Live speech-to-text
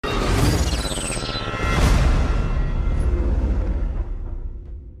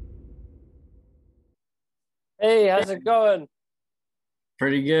Hey, how's it going?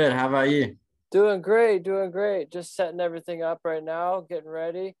 Pretty good. How about you? Doing great, doing great. Just setting everything up right now, getting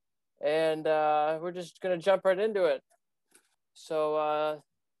ready, and we're just gonna jump right into it. So,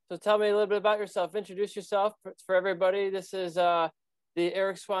 so tell me a little bit about yourself. Introduce yourself for everybody. This is the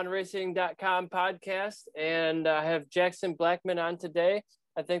EricSwanRacing.com podcast, and I have Jackson Blackmon on today.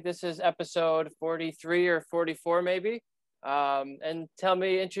 I think this is episode 43 or 44, maybe. And tell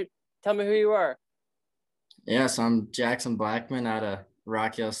me who you are. Yes, I'm Jackson Blackman out of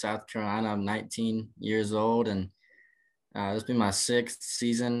Rock Hill, South Carolina. I'm 19 years old, and this will be my sixth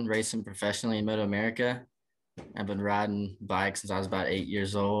season racing professionally in Moto America. I've been riding bikes since I was about 8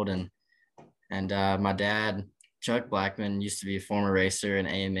 years old, and my dad, Chuck Blackman, used to be a former racer in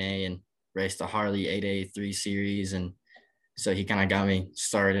AMA and raced the Harley 8A3 series, and so he kind of got me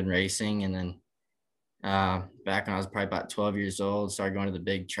started in racing. And then back when I was probably about 12 years old, started going to the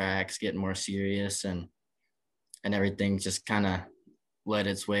big tracks, getting more serious, and everything just kind of led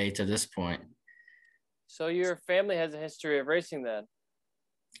its way to this point. So your family has a history of racing then.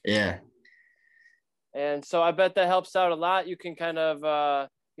 Yeah. And so I bet that helps out a lot. You can kind of,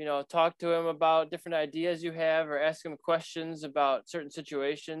 talk to him about different ideas you have or ask him questions about certain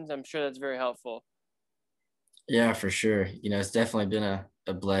situations. I'm sure that's very helpful. Yeah, for sure. It's definitely been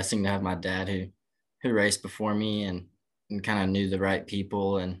a blessing to have my dad who raced before me and kind of knew the right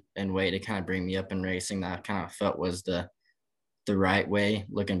people and way to kind of bring me up in racing that I kind of felt was the right way,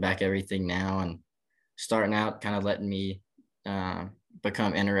 looking back everything now and starting out, kind of letting me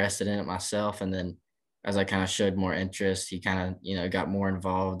become interested in it myself. And then as I kind of showed more interest, he kind of, got more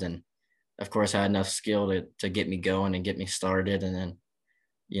involved, and of course I had enough skill to get me going and get me started. And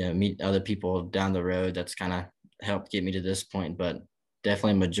then, meet other people down the road that's kind of helped get me to this point. But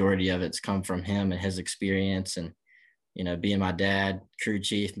definitely majority of it's come from him and his experience and, being my dad, crew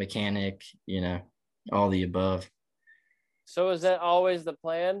chief, mechanic, all the above. So is that always the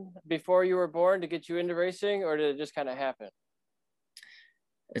plan before you were born to get you into racing, or did it just kind of happen?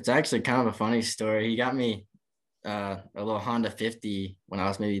 It's actually kind of a funny story. He got me a little Honda 50 when I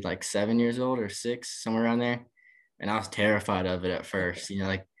was maybe like 7 years old or six, somewhere around there. And I was terrified of it at first.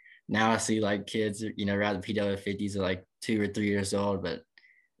 Like now I see like kids, ride the PW 50s at like 2 or 3 years old, but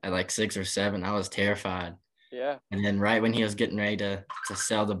at like 6 or 7, I was terrified. Yeah. And then right when he was getting ready to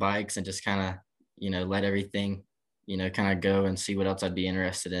sell the bikes and just kind of, let everything, kind of go and see what else I'd be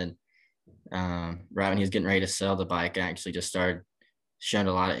interested in. Right when he was getting ready to sell the bike, I actually just started showing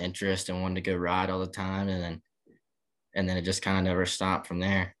a lot of interest and wanted to go ride all the time. And then it just kind of never stopped from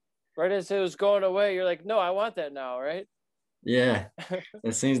there. Right as it was going away, you're like, no, I want that now, right? Yeah,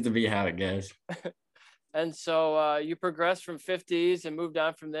 that seems to be how it goes. And so you progressed from 50s and moved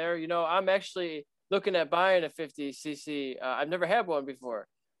on from there. I'm actually looking at buying a 50cc. I've never had one before.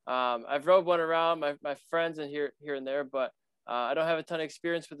 I've rode one around my friends and here and there, but I don't have a ton of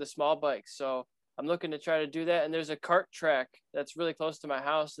experience with the small bikes. So I'm looking to try to do that. And there's a kart track that's really close to my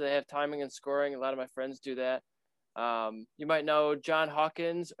house. They have timing and scoring. A lot of my friends do that. You might know John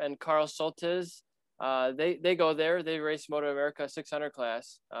Hawkins and Carl Soltis. They go there. They race Moto America 600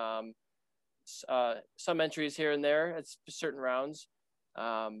 class. Some entries here and there at certain rounds.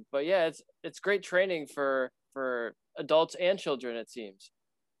 But yeah, it's great training for adults and children, it seems.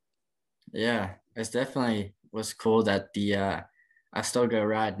 Yeah, it's definitely was cool that the I still go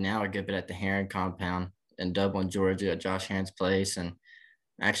ride now a good bit at the Heron compound in Dublin, Georgia, at Josh Heron's place. And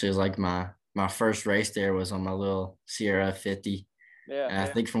actually it was like my first race there was on my little Sierra 50. Yeah. And I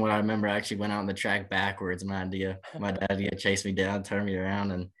think from what I remember, I actually went out on the track backwards. My dad to chase me down, turn me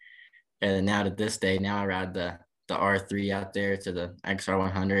around, and now to this day, now I ride the R3 out there to the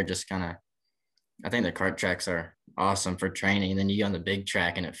XR100. Just kind of, I think the kart tracks are awesome for training. And then you go on the big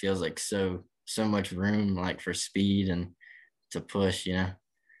track, and it feels like so much room, like for speed and to push.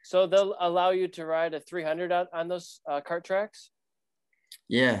 So they'll allow you to ride a 300 on those kart tracks.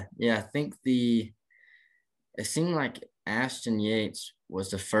 Yeah. I think it seemed like Ashton Yates was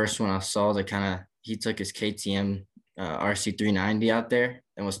the first one I saw to kind of, he took his KTM RC390 out there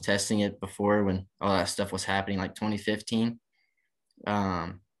and was testing it before when all that stuff was happening, like 2015.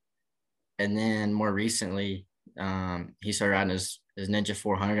 Um, and then more recently, he started riding his Ninja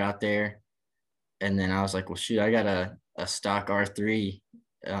 400 out there. And then I was like, well, shoot, I got a stock R3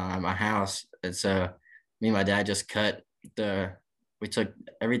 at my house. And so me and my dad just we took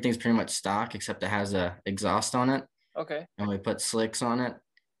everything's pretty much stock except it has a exhaust on it. Okay. And we put slicks on it,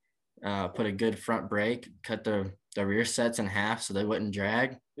 put a good front brake, cut the rear sets in half so they wouldn't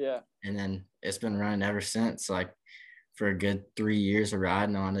drag. Yeah. And then it's been running ever since, like for a good 3 years of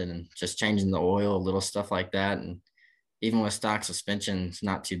riding on it and just changing the oil, little stuff like that. And even with stock suspension, it's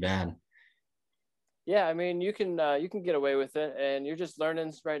not too bad. Yeah, I mean, you can get away with it, and you're just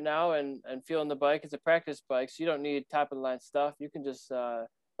learning right now and feeling the bike. It's a practice bike, so you don't need top of the line stuff. You can just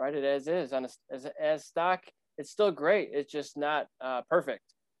ride it as is on as stock. It's still great. It's just not perfect.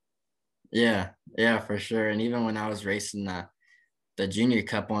 Yeah, yeah, for sure. And even when I was racing the junior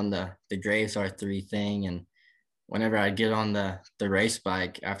cup on the Graves R3 thing, and whenever I'd get on the race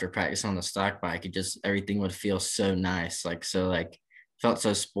bike after practice on the stock bike, it just everything would feel so nice. Like so like felt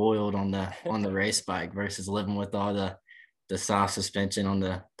so spoiled on the race bike versus living with all the soft suspension on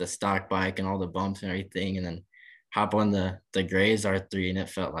the stock bike and all the bumps and everything. And then hop on the Graves R3 and it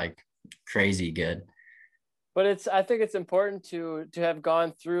felt like crazy good. But it's I think it's important to have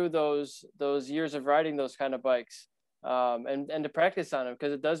gone through those years of riding those kind of bikes, and to practice on them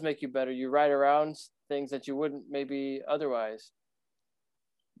because it does make you better. You ride around things that you wouldn't maybe otherwise.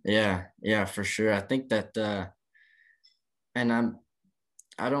 Yeah, yeah, for sure. I think that and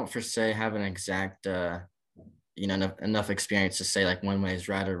I don't for say have an exact enough experience to say like one way is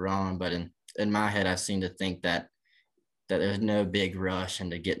right or wrong, but in my head I seem to think that there's no big rush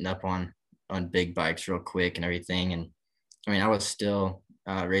into getting up on big bikes real quick and everything. And I mean, I was still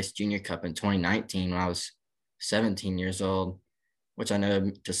raced junior cup in 2019 when I was 17 years old, which I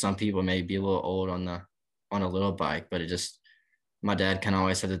know to some people may be a little old on a little bike, but it just my dad kind of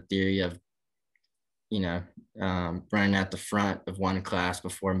always had the theory of you know running at the front of one class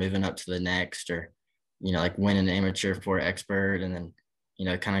before moving up to the next, or like winning amateur for expert, and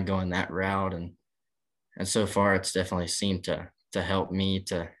then kind of going that route. And so far it's definitely seemed to help me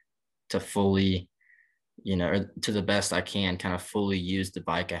to fully or to the best I can kind of fully use the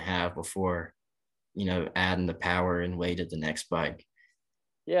bike I have before adding the power and weight of the next bike.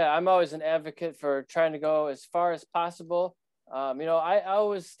 Yeah, I'm always an advocate for trying to go as far as possible. I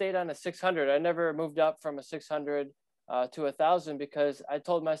always stayed on a 600. I never moved up from a 600 to 1,000 because I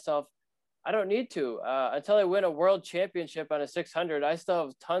told myself I don't need to until I win a world championship on a 600. I still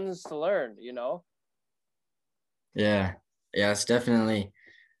have tons to learn. Yeah, yeah, it's definitely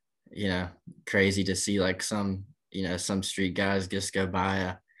you know crazy to see like some street guys just go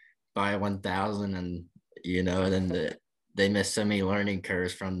by 1000, and then they miss so many learning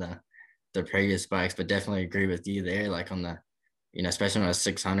curves from the previous bikes. But definitely agree with you there, like on the especially on a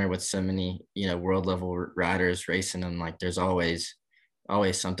 600 with so many world level riders racing them, like there's always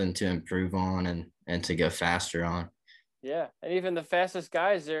something to improve on and to go faster on. Yeah, and even the fastest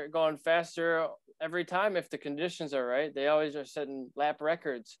guys, they're going faster every time if the conditions are right. They always are setting lap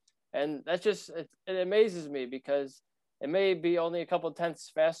records, and that's just it amazes me because it may be only a couple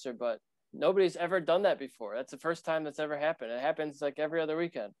tenths faster, but nobody's ever done that before. That's the first time that's ever happened. It happens like every other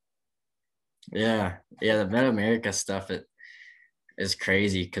weekend. Yeah, yeah, the Mid America stuff it is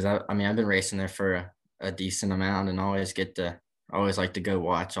crazy because I mean I've been racing there for a decent amount and always like to go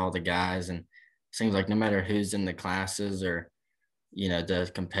watch all the guys. And it seems like no matter who's in the classes or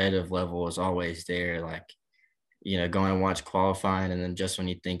the competitive level is always there, like going and watch qualifying, and then just when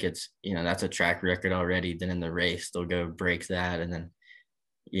you think it's that's a track record already, then in the race they'll go break that. And then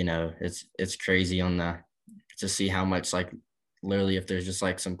it's crazy on the to see how much, like, literally if there's just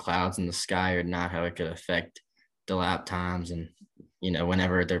like some clouds in the sky or not, how it could affect the lap times. And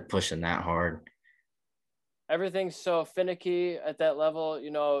whenever they're pushing that hard. Everything's so finicky at that level.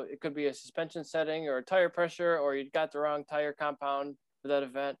 It could be a suspension setting or a tire pressure, or you got the wrong tire compound for that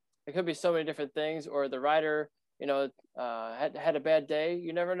event. It could be so many different things, or the rider, had a bad day.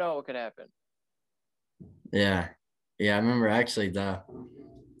 You never know what could happen. Yeah, yeah, I remember actually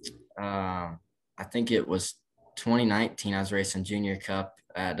I think it was 2019. I was racing junior cup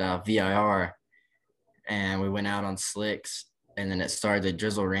at VIR, and we went out on slicks, and then it started to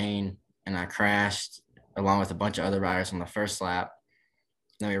drizzle rain, and I crashed along with a bunch of other riders on the first lap.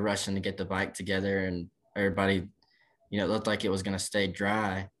 Then we were rushing to get the bike together, and everybody, it looked like it was going to stay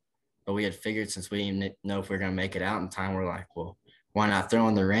dry, but we had figured since we didn't know if we were going to make it out in time, we're like, well, why not throw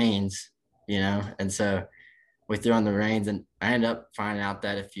on the reins, And so we threw on the reins, and I ended up finding out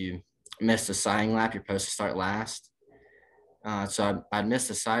that if you miss the siding lap, you're supposed to start last. So I missed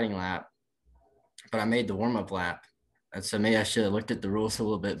the siding lap, but I made the warm up lap. And so maybe I should have looked at the rules a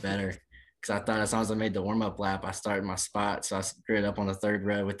little bit better, because I thought as long as I made the warm up lap, I started my spot. So I grid up on the third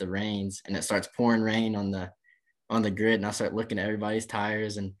row with the reins, and it starts pouring rain on the grid, and I start looking at everybody's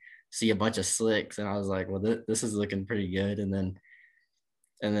tires and see a bunch of slicks, and I was like, well, this is looking pretty good. And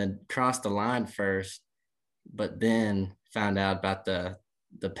then crossed the line first, but then found out about the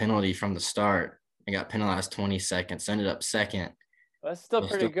penalty from the start. I got penalized 20 seconds. Ended up second. Well, that's still It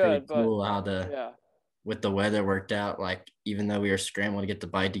was pretty still pretty good, but cool how the yeah. with the weather worked out. Like even though we were scrambling to get the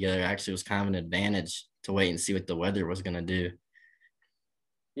bike together, it actually was kind of an advantage to wait and see what the weather was going to do.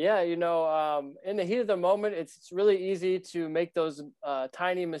 Yeah, in the heat of the moment, it's really easy to make those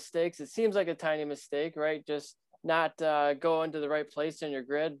tiny mistakes. It seems like a tiny mistake, right? Just not go into the right place in your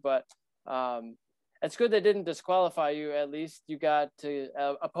grid. But um, it's good they didn't disqualify you. At least you got to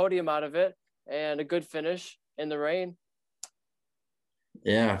a podium out of it and a good finish in the rain.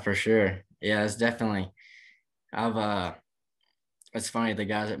 Yeah, for sure. Yeah, it's definitely. I've It's funny the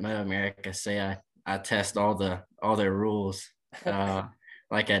guys at Moto America say I test all their rules. Uh,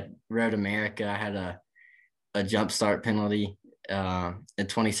 like at Road America, I had a jump start penalty in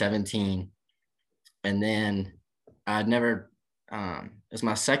 2017, and then I'd never. It was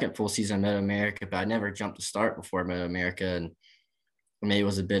my second full season at Moto America, but I never jumped to start before Moto America, and maybe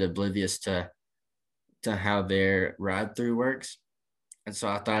was a bit oblivious to how their ride through works. And so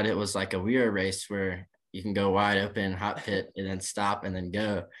I thought it was like a weird race where you can go wide open, hot pit, and then stop and then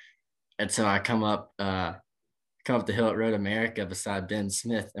go. And so I come up the hill at Road America beside Ben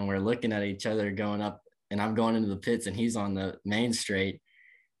Smith, and we're looking at each other going up, and I'm going into the pits, and he's on the main straight.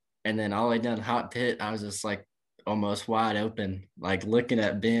 And then all the way down the hot pit, I was just like almost wide open, like looking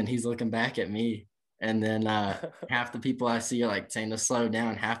at Ben. He's looking back at me. And then half the people I see are like saying to slow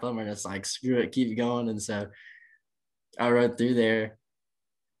down. Half of them are just like, screw it, keep going. And so I rode through there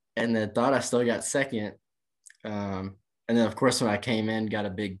and then thought I still got second. And then, of course, when I came in, got a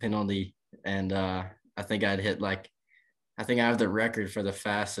big penalty. And I think I'd hit I think I have the record for the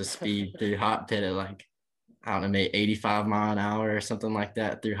fastest speed through hot pit at like, I don't know, maybe 85 mile an hour or something like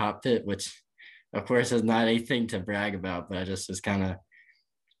that through hot pit, which of course is not anything to brag about, but I just was kind of,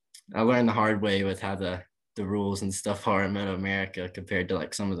 I learned the hard way with how the rules and stuff are in Moto America compared to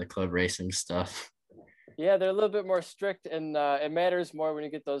like some of the club racing stuff. Yeah, they're a little bit more strict, and it matters more when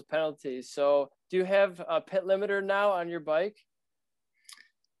you get those penalties. So, do you have a pit limiter now on your bike?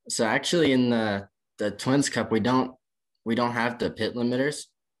 So actually in the Twins Cup, we don't have the pit limiters.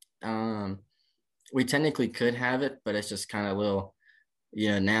 Um, we technically could have it, but it's just kind of a little,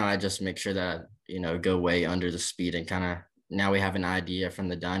 now I just make sure that, go way under the speed and kind of now we have an idea from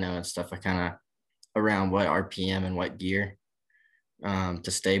the dyno and stuff. I kind of around what RPM and what gear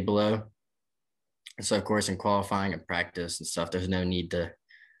to stay below. And so of course in qualifying and practice and stuff, there's no need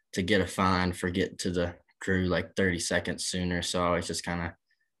to get a fine for getting to the crew like 30 seconds sooner. So I always just kind of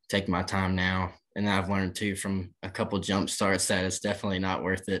take my time now. And I've learned too from a couple jump starts that it's definitely not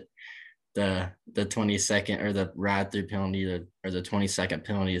worth it. The 20-second or the ride through penalty or the 20-second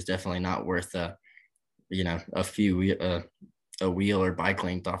penalty is definitely not worth a wheel or bike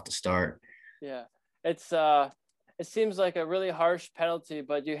length off the start. Yeah, it's it seems like a really harsh penalty,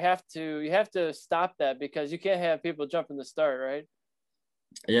 but you have to stop that because you can't have people jumping the start, right?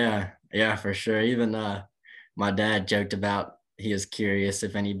 Yeah, for sure. Even my dad joked about he was curious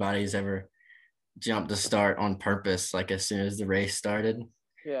if anybody's ever jumped the start on purpose, like as soon as the race started.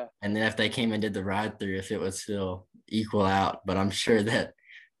 Yeah. And then if they came and did the ride through, if it would still equal out. But I'm sure that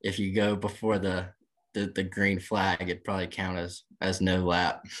if you go before the green flag, it'd probably count as no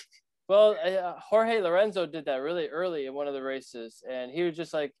lap. Well, Jorge Lorenzo did that really early in one of the races, and he was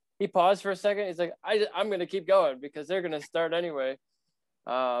just like he paused for a second. He's like, I'm gonna keep going because they're gonna start anyway.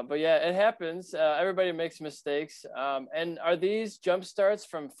 But yeah, it happens. Everybody makes mistakes. And are these jump starts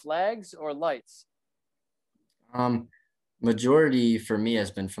from flags or lights? Um, Majority for me has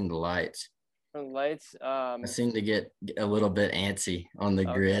been from the lights. From lights. I seem to get a little bit antsy on the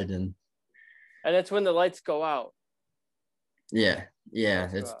Okay. grid, and And it's when the lights go out. yeah,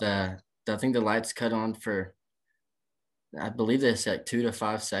 Lights go it's out. I think the lights cut on for I believe it's like 2 to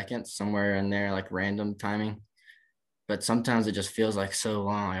 5 seconds somewhere in there, like random timing. But sometimes it just feels like so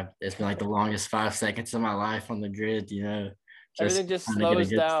long. It's been like the longest 5 seconds of my life on the grid, just Everything just trying to get a slows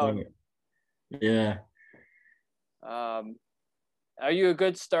good down. start. Yeah, Um, are you a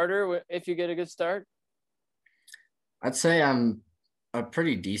good starter if you get a good start? I'd say I'm a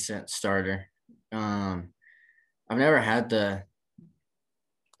pretty decent starter. Um, I've never had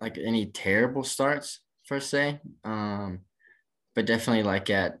any terrible starts per se. But definitely like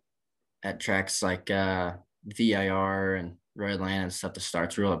at tracks like VIR and Roadland and stuff, the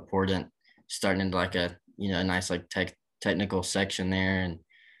start's real important. Starting into like a nice like technical section there,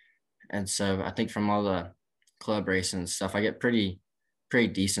 and so I think from all the club racing and stuff, I get pretty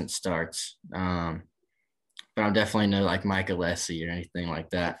decent starts. But I'm definitely no like Micah Lessie or anything like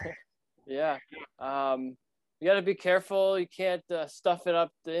that. Yeah. You got to be careful. You can't stuff it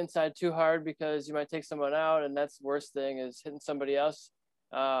up the inside too hard because you might take someone out, and that's the worst thing is hitting somebody else.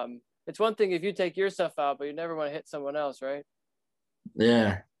 It's one thing if you take yourself out, but you never want to hit someone else, right?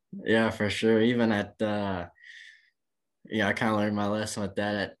 Yeah, yeah, for sure. Even at yeah, I kind of learned my lesson with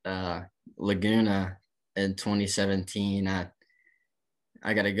that at Laguna in 2017.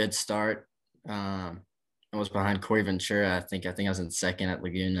 I got a good start. I was behind Corey Ventura. I think I was in second at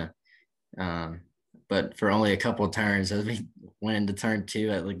Laguna. Um, but for only a couple of turns, as we went into turn two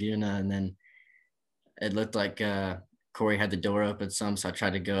at Laguna, and then it looked like Corey had the door open some, so I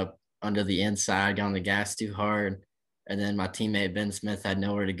tried to go up under the inside, got on the gas too hard, and then my teammate Ben Smith had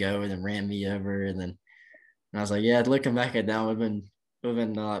nowhere to go, and then ran me over, and I was like, yeah, looking back at that would have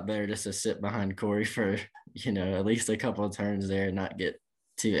been a lot better just to sit behind Corey for at least a couple of turns there, and not get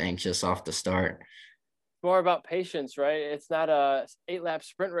too anxious off the start. More about patience, right? It's not a 8 lap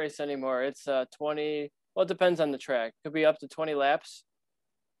sprint race anymore. It's 20. Well, it depends on the track. Could be up to 20 laps.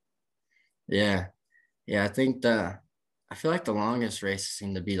 Yeah, yeah, I feel like the longest races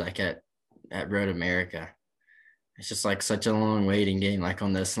seem to be like at Road America. It's just like such a long waiting game, like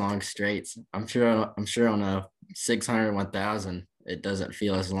on this long straights. I'm sure on a 600, 1000, it doesn't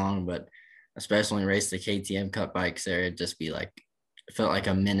feel as long, but especially when we race the KTM Cup bikes there, it'd just be like, it felt like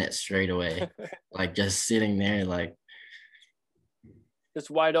a minute straight away, like just sitting there, like, Just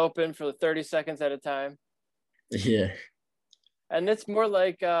wide open for 30 seconds at a time. yeah, And it's more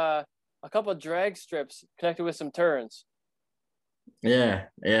like a couple of drag strips connected with some turns. yeah.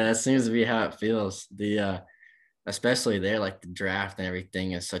 That seems to be how it feels. Especially there, like the draft and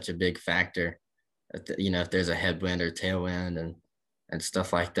everything is such a big factor. If there's a headwind or tailwind and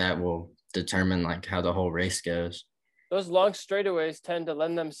stuff like that will determine like how the whole race goes. Those long straightaways tend to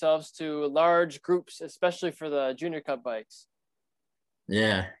lend themselves to large groups, especially for the Junior Cup bikes.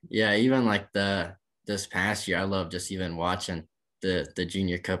 Yeah. Even like this past year, I love just even watching the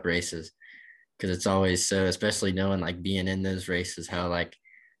Junior Cup races because it's always so, especially knowing like being in those races, how like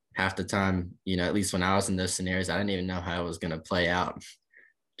half the time, at least when I was in those scenarios, I didn't even know how it was going to play out.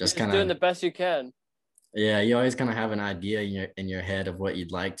 You're Just just kind doing of, the best you can. yeah, you always kind of have an idea in your head of what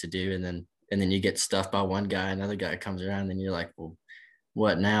you'd like to do, and then you get stuffed by one guy, another guy comes around, and you're like, well,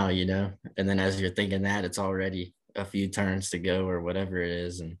 what now, And then as you're thinking that, it's already a few turns to go or whatever it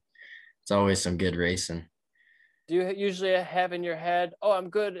is, and it's always some good racing. Do you usually have in your head, oh, I'm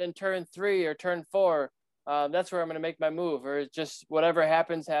good in turn 3 or turn 4? That's where I'm going to make my move, or just whatever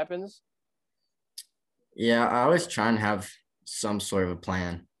happens, happens? Yeah, I always try and have some sort of a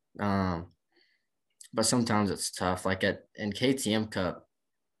plan. But sometimes it's tough. Like in KTM Cup,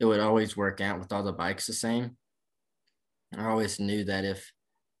 it would always work out with all the bikes the same. I always knew that if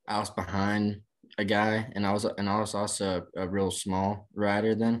I was behind a guy and I was also a real small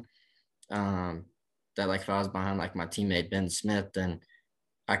rider then, that like if I was behind like my teammate Ben Smith, then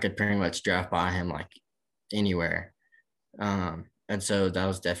I could pretty much draft by him like anywhere. And so that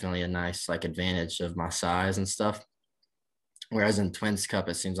was definitely a nice like advantage of my size and stuff. Whereas in Twins Cup,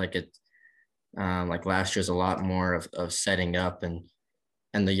 it seems like like last year's a lot more of setting up, and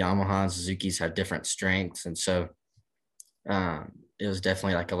the Yamaha and Suzuki's have different strengths. And so it was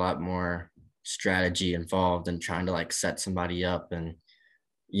definitely like a lot more strategy involved in trying to like set somebody up. And,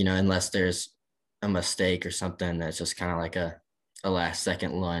 unless there's a mistake or something that's just kind of like a last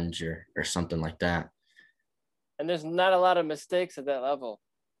second lunge or something like that. And there's not a lot of mistakes at that level.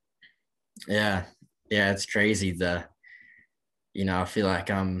 Yeah. Yeah. It's crazy. I feel like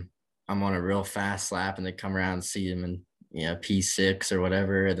I'm on a real fast lap and they come around and see them in, P6 or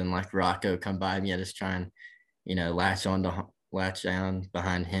whatever. And then like Rocco come by me, I just try and, latch on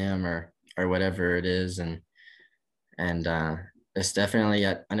behind him or whatever it is. And it's definitely,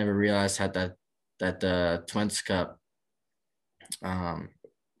 I never realized how that the Twins Cup um,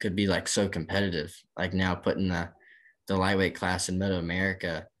 could be like so competitive. Like now putting the lightweight class in Moto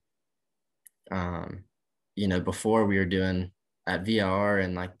America, um, before we were doing at VR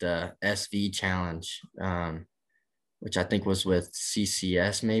and like the SV challenge, which I think was with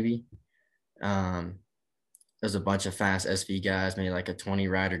CCS maybe. There's a bunch of fast SV guys, maybe like a 20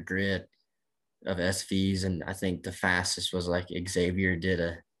 rider grid of SVs. And I think the fastest was like Xavier did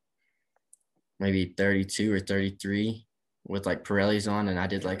a maybe 32 or 33 with like Pirelli's on. And I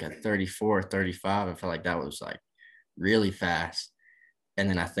did like a 34 or 35. I felt like that was like really fast. And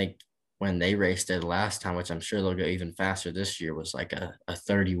then I think when they raced it last time, which I'm sure they'll go even faster this year, was like a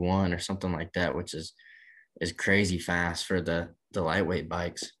 31 or something like that, which is crazy fast for the lightweight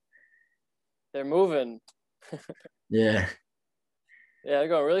bikes. They're moving. Yeah. Yeah, they're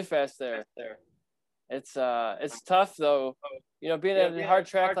going really fast there. It's tough though. Being at a hard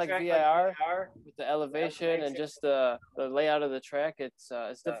track like VIR with the elevation and just the layout of the track, it's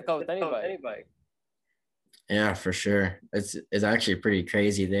difficult with anybody. Yeah, for sure. It's actually pretty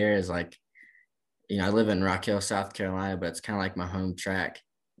crazy there. Is like, I live in Rock Hill, South Carolina, but it's kind of like my home track.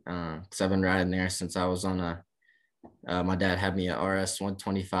 Because I've been riding there since I was on my dad had me a RS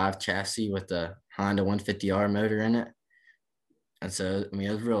 125 chassis with a Honda 150R motor in it. And so, I mean,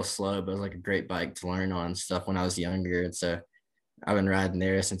 it was real slow, but it was like a great bike to learn on stuff when I was younger. And so I've been riding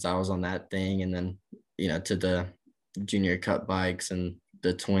there since I was on that thing. And then, to the junior cup bikes and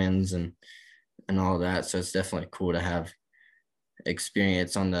the twins and all that. So it's definitely cool to have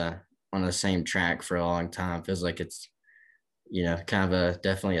experience on the same track for a long time. Feels like it's, kind of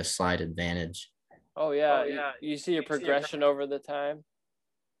definitely a slight advantage. Oh yeah, you see your progression over the time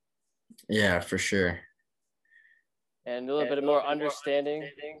Yeah, for sure. and a little bit more understanding.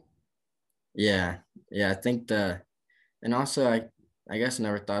 Yeah. Yeah. I think and also I guess I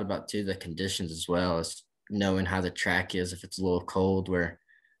never thought about too the conditions as well as knowing how the track is if it's a little cold where,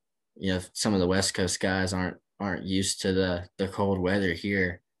 some of the West Coast guys aren't used to the cold weather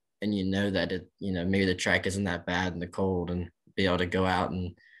here. And that maybe the track isn't that bad in the cold and be able to go out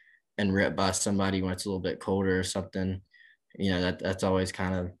and rip by somebody when it's a little bit colder or something. That's always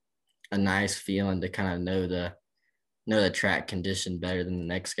kind of a nice feeling to kind of know the track condition better than the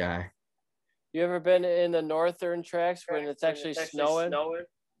next guy. You ever been in the northern tracks when it's actually snowing?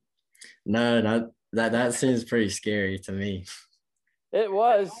 No, not that seems pretty scary to me. It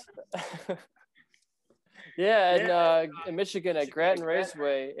was. Yeah, and in Michigan at Grattan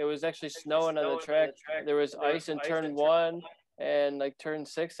Raceway, it was actually snowing on the track. There was ice in turn one and like turn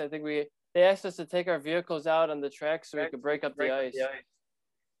six. I think they asked us to take our vehicles out on the track so we could break up the ice.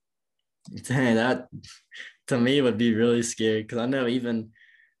 Dang, that to me would be really scary because I know even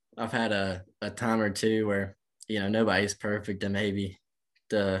I've had a time or two where nobody's perfect and maybe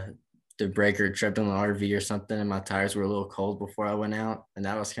the the breaker tripped on the RV or something and my tires were a little cold before I went out and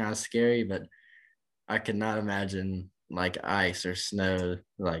that was kind of scary, but I could not imagine like ice or snow.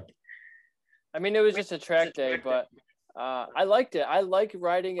 Like, I mean, it was just a track day, but I liked it. I like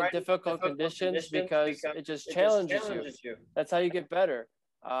riding in difficult conditions because it just challenges you. That's how you get better.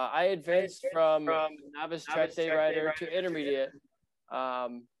 I advanced from novice track day rider to intermediate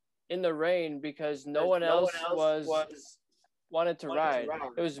in the rain because no one else wanted to ride.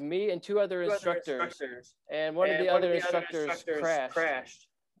 It was me and two other instructors, and one of the other instructors crashed.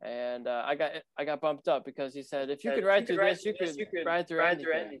 And I got bumped up because he said, if you could ride through this, you could ride through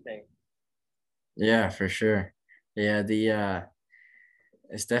anything. yeah, for sure. Yeah,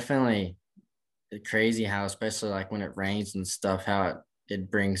 it's definitely crazy how, especially like when it rains and stuff, how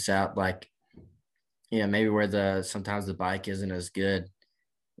it brings out like, maybe where sometimes the bike isn't as good.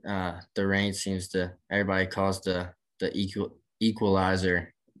 The rain seems to everybody calls the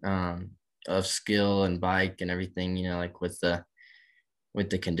equalizer of skill and bike and everything, like with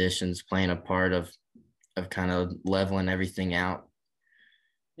the conditions playing a part of kind of leveling everything out.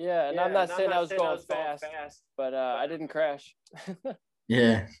 Yeah, and I'm not saying I was going fast, but I didn't crash.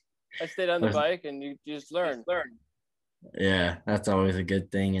 Yeah. I stayed on the bike, and you just learn. Yeah, that's always a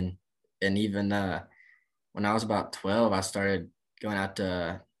good thing. And even when I was about 12, I started going out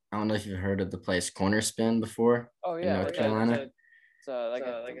to, I don't know if you've heard of the place Corner Spin before. Oh yeah, in North Carolina. It's like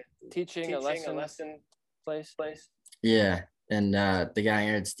a teaching, a lesson place. Yeah, and the guy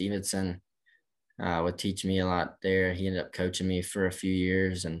Aaron Stevenson would teach me a lot there. He ended up coaching me for a few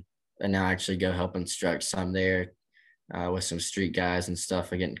years, and now I actually go help instruct some there with some street guys and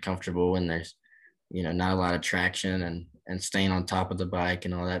stuff. Getting comfortable when there's not a lot of traction and staying on top of the bike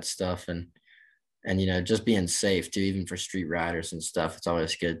and all that stuff, and just being safe too, even for street riders and stuff. It's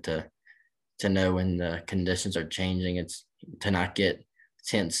always good to know when the conditions are changing. It's to not get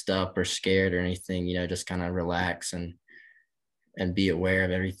tensed up or scared or anything. Just kind of relax and be aware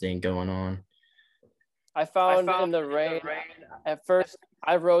of everything going on. I found in the rain, at first,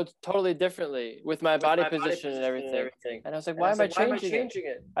 I rode totally differently with my body position and everything. And I was like, why am I changing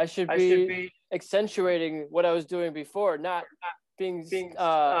it? I should be accentuating what I was doing before, not being stiffening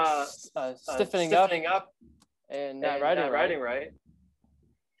up and not riding right.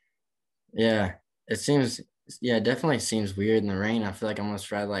 Yeah, it definitely seems weird in the rain. I feel like I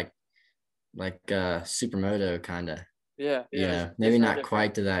almost ride like supermoto kind of. Yeah. Maybe not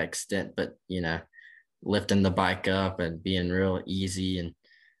quite to that extent, but lifting the bike up and being real easy. And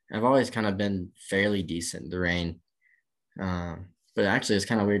I've always kind of been fairly decent in the rain. But actually, it's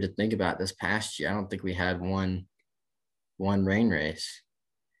kind of weird to think about this past year. I don't think we had one rain race.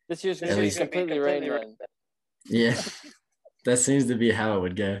 This year's going to be completely rain. Yeah, that seems to be how it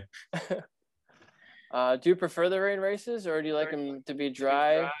would go. Do you prefer the rain races, or do you like them to be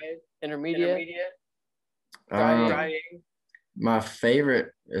dry, intermediate? Drying. My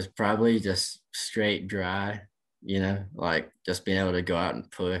favorite is probably just straight dry, like just being able to go out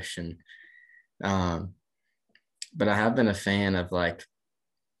and push but I have been a fan of like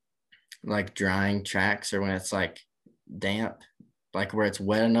drying tracks or when it's like damp, like where it's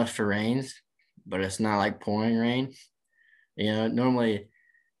wet enough for rains, but it's not like pouring rain. Normally,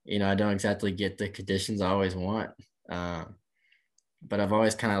 I don't exactly get the conditions I always want. But I've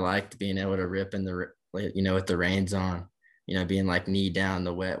always kind of liked being able to rip in with the reins on, being like knee down in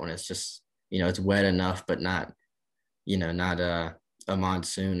the wet when it's just, it's wet enough, but not, not a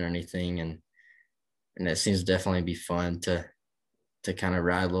monsoon or anything. And it seems to definitely be fun to kind of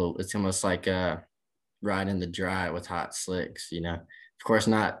ride a little. It's almost like ride in the dry with hot slicks, of course,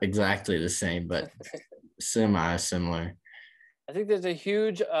 not exactly the same, but semi similar. I think there's a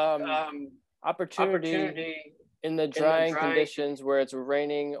huge opportunity in the drying conditions where it's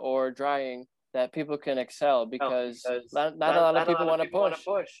raining or drying that people can excel, because not a lot of people want to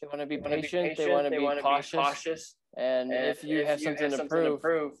push. They want to be patient. They want to be cautious. And if you have something to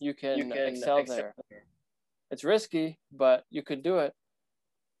prove, you can excel there. It's risky, but you could do it.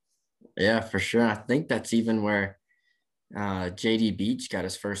 Yeah, for sure. I think that's even where JD Beach got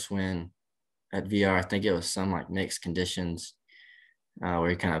his first win at VR. I think it was some like mixed conditions where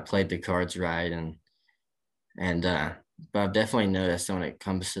he kind of played the cards right. But I've definitely noticed when it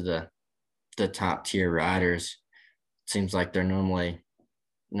comes to the top tier riders, it seems like they're normally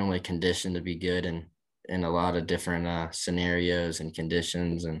conditioned to be good in a lot of different scenarios and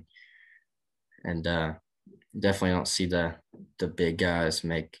conditions, and definitely don't see the big guys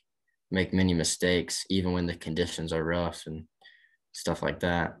make many mistakes even when the conditions are rough and stuff like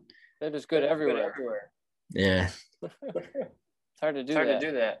that. They're just good everywhere. Yeah. It's hard to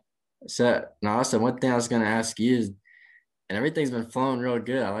do that. So now also one thing I was going to ask you is, and everything's been flowing real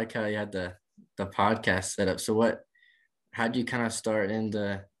good. I like how you had the podcast set up. So how'd you kind of start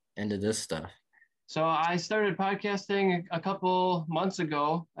into this stuff? So I started podcasting a couple months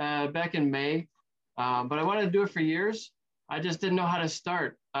ago, back in May, but I wanted to do it for years. I just didn't know how to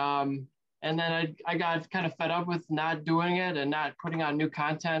start. And then I got kind of fed up with not doing it and not putting out new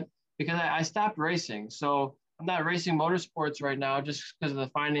content, because I stopped racing. So I'm not racing motorsports right now just because of the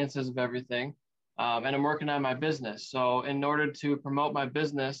finances of everything. And I'm working on my business. So in order to promote my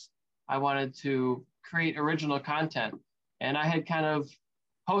business, I wanted to create original content. And I had kind of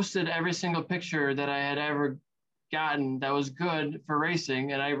posted every single picture that I had ever gotten that was good for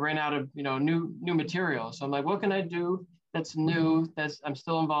racing, and I ran out of new material. So I'm like, what can I do that's new, I'm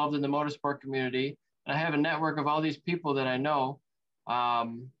still involved in the motorsport community, and I have a network of all these people that I know.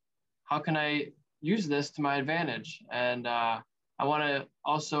 How can I use this to my advantage? And I want to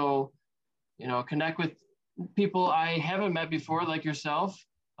also connect with people I haven't met before, like yourself.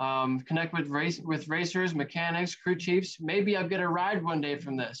 Connect with racers, mechanics, crew chiefs. Maybe I'll get a ride one day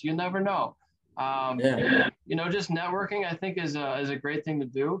from this. You never know. Just networking, I think, is a great thing to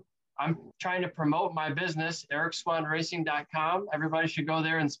do. I'm trying to promote my business, ericswanracing.com. Everybody should go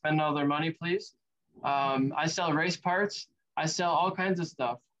there and spend all their money, please. I sell race parts. I sell all kinds of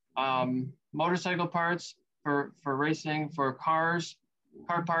stuff. Motorcycle parts for racing, for cars,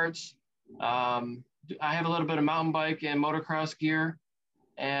 car parts. I have a little bit of mountain bike and motocross gear,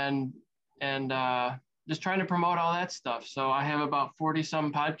 and just trying to promote all that stuff. So I have about 40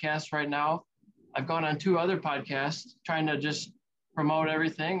 some podcasts right now. I've gone on 2 other podcasts trying to just promote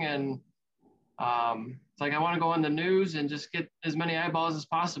everything. And it's like, I want to go in the news and just get as many eyeballs as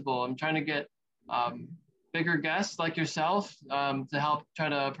possible. I'm trying to get bigger guests like yourself to help try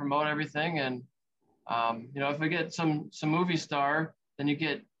to promote everything. And, if we get some movie star, then you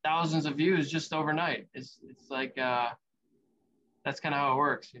get thousands of views just overnight. It's like, that's kind of how it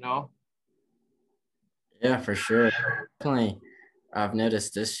works, Yeah, for sure. Definitely. I've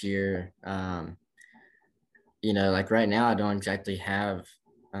noticed this year, like right now, I don't exactly have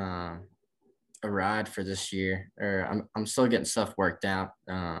a ride for this year, or I'm still getting stuff worked out,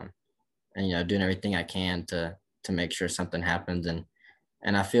 and doing everything I can to make sure something happens, and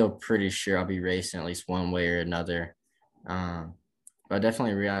I feel pretty sure I'll be racing at least one way or another. But I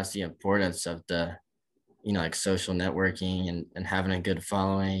definitely realize the importance of the, like social networking and having a good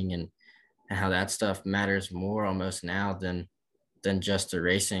following, and how that stuff matters more almost now than just the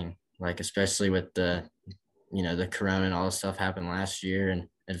racing. Like especially with the the corona and all the stuff happened last year,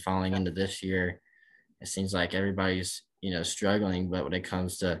 and falling into this year, it seems like everybody's struggling. But when it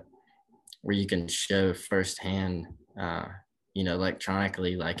comes to where you can show firsthand,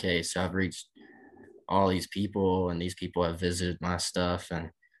 electronically, like, hey, so I've reached all these people and these people have visited my stuff, and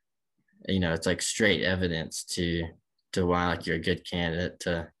it's like straight evidence to why like you're a good candidate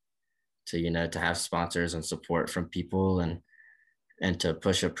to to have sponsors and support from people, and to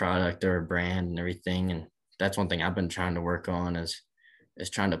push a product or a brand and everything. And that's one thing I've been trying to work on is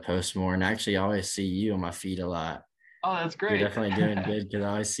trying to post more. And actually I always see you on my feed a lot. Oh, that's great. You're definitely doing good, because I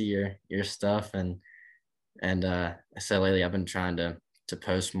always see your stuff, and so lately I've been trying to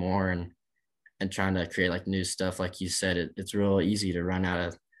post more, and and trying to create like new stuff. Like you said, it's real easy to run out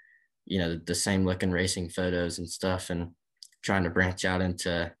of, the same looking racing photos and stuff, and trying to branch out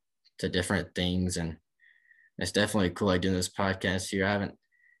into different things. And it's definitely cool like doing this podcast here.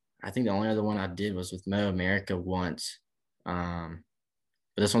 I think the only other one I did was with Mo America once. But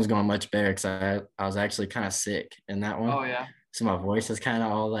this one's going much better because I was actually kind of sick in that one. Oh yeah. So my voice is kind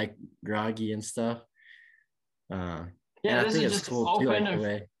of all like groggy and stuff. And Yeah, I this think is it's just cool too, like the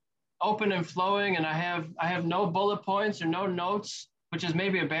way. open and flowing, and I have no bullet points or no notes, which is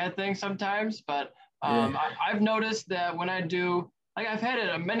maybe a bad thing sometimes. But Yeah, I've noticed that when I do, like I've had it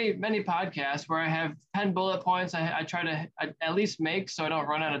a many podcasts where I have 10 bullet points. I try to at least make so I don't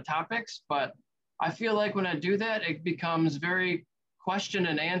run out of topics. But I feel like when I do that, it becomes very question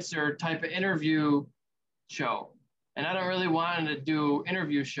and answer type of interview show, and I don't really want to do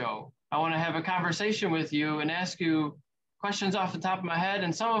interview show. I want to have a conversation with you and ask you questions off the top of my head.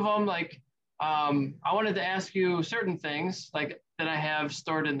 And some of them, like, I wanted to ask you certain things like that I have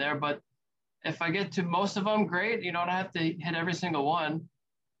stored in there, but if I get to most of them, great. I don't have to hit every single one.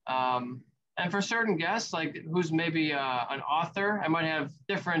 And for certain guests, like who's maybe an author, I might have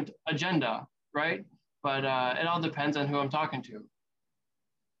different agenda, right? But it all depends on who I'm talking to.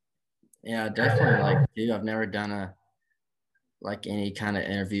 yeah, definitely. Like, dude, I've never done like any kind of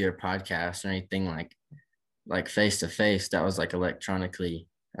interview or podcast or anything like face to face. That was like electronically.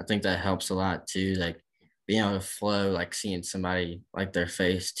 I think that helps a lot too. Like being able to flow, like seeing somebody like their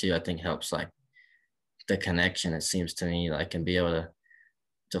face too, I think helps like the connection, it seems to me, like, and be able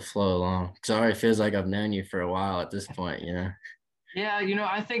to flow along. Cause it already feels like I've known you for a while at this point. Yeah,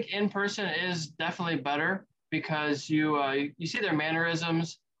 I think in person is definitely better because you see their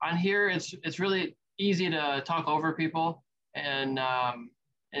mannerisms. On here, it's really easy to talk over people and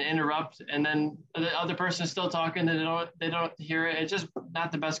interrupt, and then the other person is still talking, and they don't hear it. It's just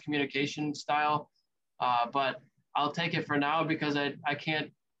not the best communication style. But I'll take it for now because I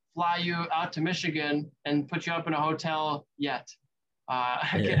can't fly you out to Michigan and put you up in a hotel yet. I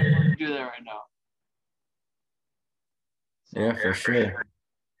can't Yeah. afford to do that right now. Yeah, So. for sure.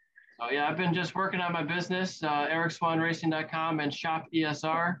 So yeah, I've been just working on my business. EricSwanRacing.com and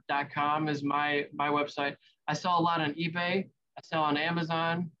ShopESR.com is my website. I sell a lot on eBay. I sell on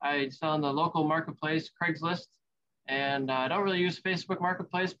Amazon. I sell in the local marketplace, Craigslist, and I don't really use Facebook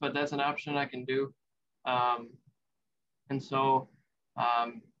Marketplace, but that's an option I can do. Um, and so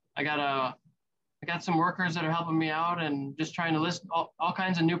um, I got some workers that are helping me out and just trying to list all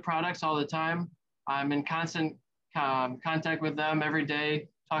kinds of new products all the time. I'm in constant contact with them every day,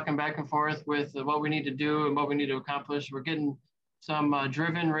 talking back and forth with what we need to do and what we need to accomplish. We're getting some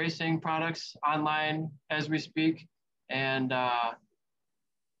driven racing products online as we speak, and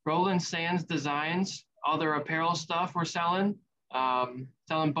Roland Sands Designs, all their apparel stuff we're selling,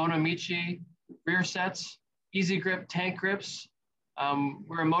 selling Bonamici rear sets, Easy Grip tank grips.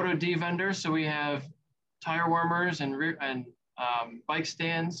 We're a Moto D vendor, so we have tire warmers and bike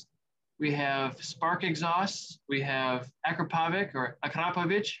stands. We have Spark exhausts. We have Akrapovic or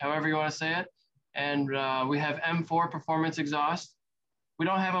Akrapovic, however you want to say it. And we have M4 performance exhaust. We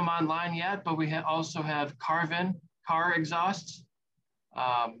don't have them online yet, but we also have Carvin car exhausts.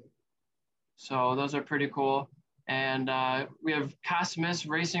 So those are pretty cool. And we have Cosmos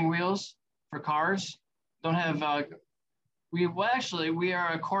racing wheels for cars. Don't have, we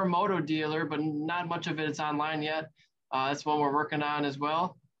are a core moto dealer, but not much of it is online yet. That's one we're working on as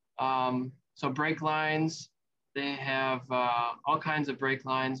well. So brake lines, they have all kinds of brake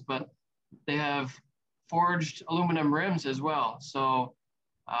lines, but they have forged aluminum rims as well. So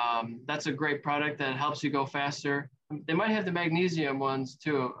that's a great product that helps you go faster. They might have the magnesium ones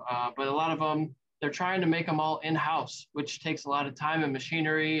too, but a lot of them, they're trying to make them all in-house, which takes a lot of time and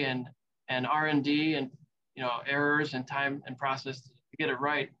machinery and R&D and errors and time and process to get it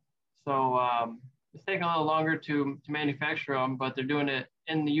right. So it's taking a little longer to manufacture them, but they're doing it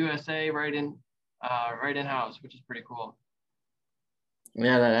in the USA right in-house, which is pretty cool.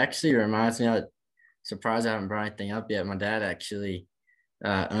 Yeah, that actually reminds me. I'm surprised I haven't brought anything up yet. My dad actually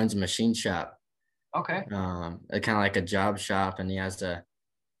owns a machine shop. Okay. Kind of like a job shop, and he has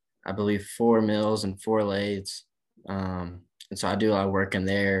I believe 4 mills and 4 lathes. And so I do a lot of work in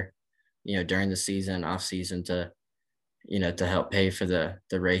there, during the season, off season to help pay for the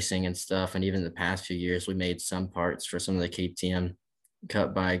racing and stuff. And even the past few years, we made some parts for some of the KTM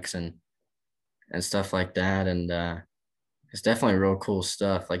Cup bikes and stuff like that. And it's definitely real cool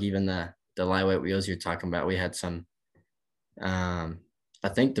stuff. Like even the lightweight wheels you're talking about, we had some. I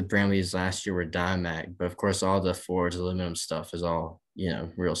think the brand we used last year were Dimag, but of course all the Ford's aluminum stuff is all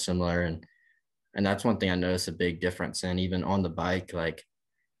real similar. And that's one thing I noticed a big difference in, even on the bike. Like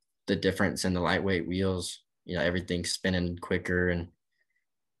the difference in the lightweight wheels, everything's spinning quicker and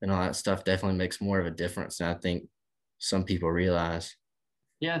all that stuff definitely makes more of a difference than I think some people realize.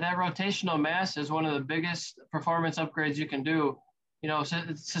 Yeah, that rotational mass is one of the biggest performance upgrades you can do.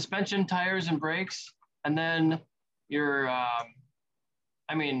 Suspension, tires, and brakes, and then your,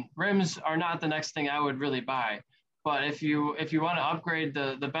 I mean, rims are not the next thing I would really buy. But if you want to upgrade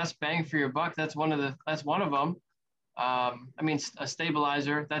the best bang for your buck, that's one of them. I mean, a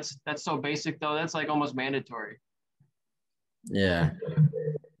stabilizer. That's so basic though. That's like almost mandatory. Yeah.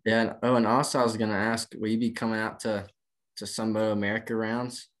 Yeah. Oh, and also I was gonna ask, will you be coming out to some Moto America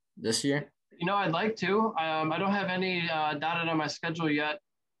rounds this year? I'd like to. I don't have any dotted on my schedule yet.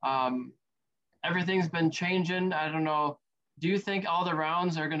 Um, Everything's been changing. I don't know. Do you think all the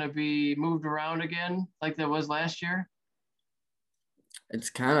rounds are going to be moved around again like there was last year? It's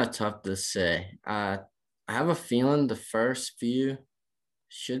kind of tough to say. I have a feeling the first few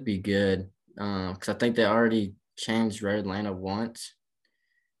should be good. Because I think they already changed Road Atlanta once.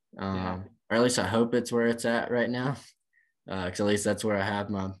 Yeah. Or at least I hope it's where it's at right now. Because at least that's where I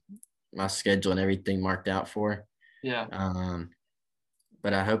have my schedule and everything marked out for. Yeah. Um,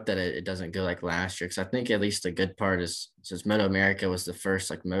 but I hope that it doesn't go like last year, because I think at least the good part is, since Moto America was the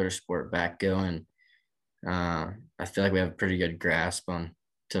first like motorsport back going, I feel like we have a pretty good grasp on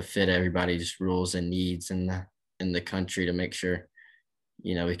to fit everybody's rules and needs in the country to make sure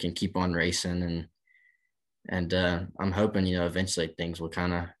we can keep on racing, and I'm hoping eventually things will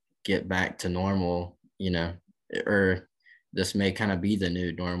kind of get back to normal, or this may kind of be the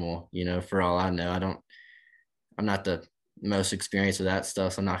new normal. For all I know, I'm not the most experienced with that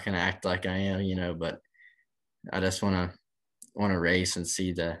stuff, so I'm not going to act like I am, but I just want to race and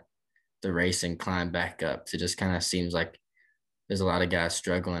see the racing climb back up. It just kind of seems like there's a lot of guys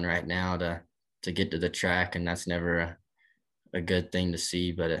struggling right now to get to the track, and that's never a good thing to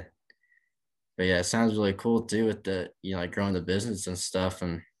see. But yeah, it sounds really cool too, with the like growing the business and stuff,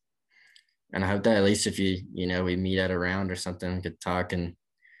 and I hope that at least if we meet at a round or something, we could talk and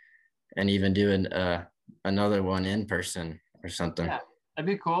even do another one in person or something. Yeah, that'd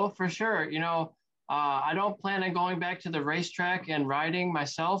be cool for sure. I don't plan on going back to the racetrack and riding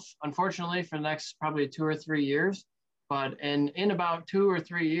myself, unfortunately, for the next probably 2 or 3 years. But in about 2 or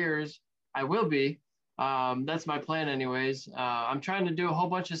 3 years, I will be. That's my plan, anyways. I'm trying to do a whole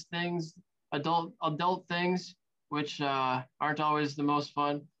bunch of things, adult things, which aren't always the most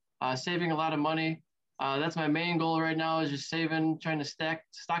fun. Saving a lot of money. That's my main goal right now, is just saving, trying to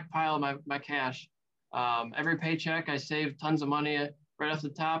stockpile my cash. Every paycheck, I save tons of money right off the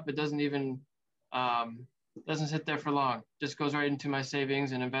top. It doesn't sit there for long. Just goes right into my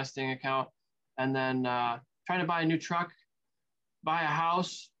savings and investing account, and then trying to buy a new truck, buy a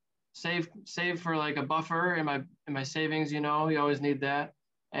house, save for like a buffer in my savings. You always need that,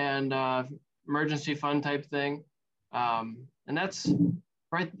 and emergency fund type thing. And that's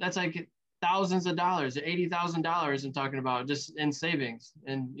right. That's like thousands of dollars, $80,000. I'm talking about just in savings,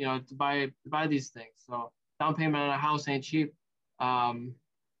 and to buy these things. So down payment on a house ain't cheap. And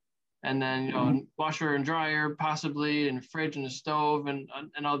then washer and dryer possibly, and fridge and a stove, and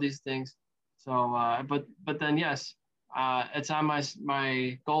all these things. So but then yes, it's on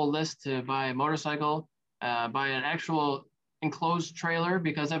my goal list to buy a motorcycle, buy an actual enclosed trailer,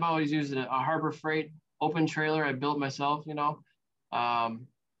 because I've always used a Harbor Freight open trailer I built myself.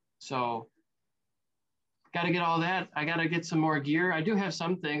 So got to get all that. I got to get some more gear. I do have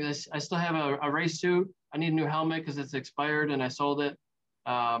some things. I still have a race suit. I need a new helmet because it's expired and I sold it.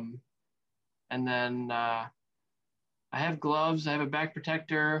 And then I have gloves. I have a back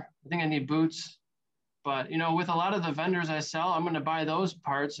protector. I think I need boots. But, with a lot of the vendors I sell, I'm going to buy those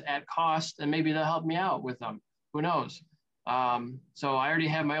parts at cost, and maybe they'll help me out with them. Who knows? So I already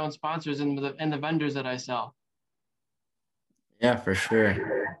have my own sponsors in the vendors that I sell. Yeah, for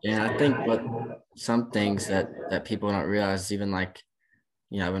sure. Yeah, I think what some things that people don't realize, even like,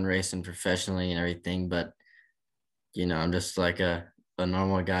 I've been racing professionally and everything, but I'm just like a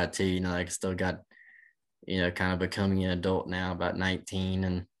normal guy too. Like still got, kind of becoming an adult now, about 19,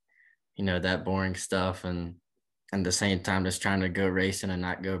 and that boring stuff, and at the same time just trying to go racing and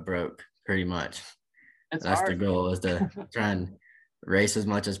not go broke, pretty much. It's That's the hard. goal, is to try and race as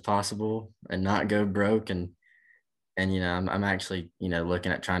much as possible and not go broke. And I'm actually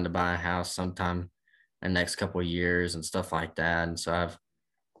looking at trying to buy a house sometime in the next couple of years and stuff like that. And so I've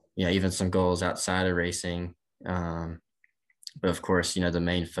even some goals outside of racing. But of course, the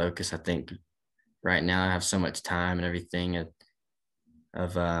main focus, I think right now, I have so much time and everything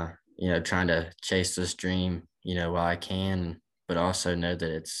of trying to chase this dream while I can, but also know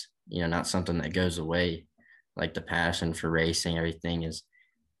that it's not something that goes away. Like the passion for racing, everything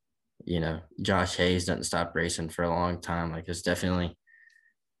Josh Hayes doesn't stop racing for a long time. Like it's definitely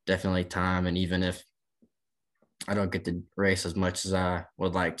time. And even if I don't get to race as much as I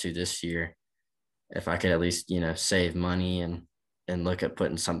would like to this year, if I could at least, save money and look at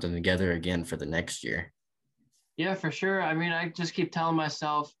putting something together again for the next year. Yeah, for sure. I mean, I just keep telling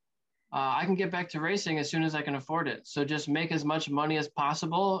myself I can get back to racing as soon as I can afford it. So just make as much money as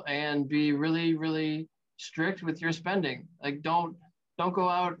possible and be really, really strict with your spending. Like don't go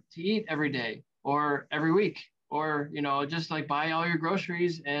out to eat every day or every week, or just like buy all your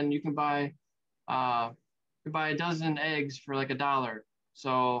groceries, and you buy a dozen eggs for like $1.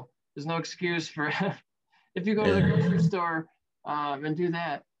 So there's no excuse for if you go to the Yeah. grocery store and do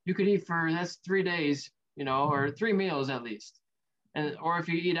that, you could eat for that's 3 days, or 3 meals at least. And or if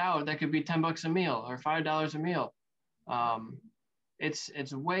you eat out, that could be $10 a meal or $5 a meal. Um, it's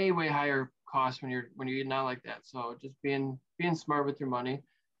way higher cost when you're eating out like that. So just being smart with your money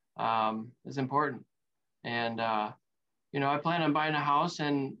is important. And I plan on buying a house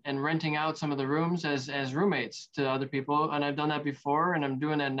and renting out some of the rooms as roommates to other people. And I've done that before, and I'm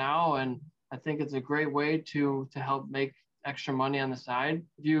doing that now. And I think it's a great way to help make extra money on the side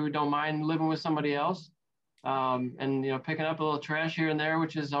if you don't mind living with somebody else. And picking up a little trash here and there,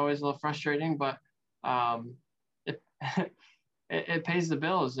 which is always a little frustrating, but it, it pays the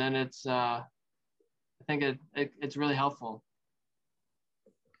bills, and I think it's really helpful.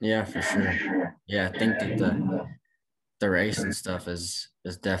 Yeah, for sure. Yeah, I think that the race and stuff is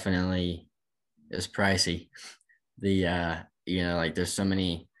definitely is pricey. Like there's so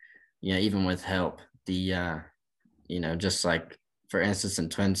many, even with help, just like for instance in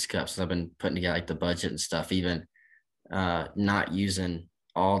Twins Cups, I've been putting together like the budget and stuff, even not using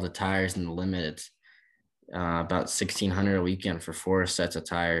all the tires in the limit. It's about 1,600 a weekend for 4 sets of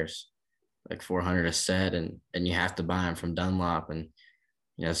tires, like 400 a set, and you have to buy them from Dunlop, and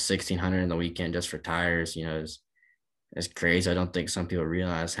 1,600 in the weekend just for tires, is crazy. I don't think some people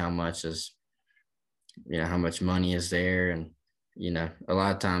realize how much money is there. And a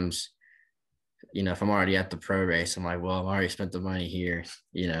lot of times, if I'm already at the pro race, I'm like, well, I've already spent the money here.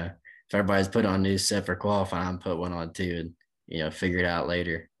 If everybody's put on new set for qualifying, I'm put one on too, and figure it out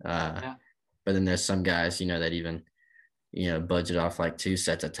later. Yeah. But then there's some guys, that even budget off like 2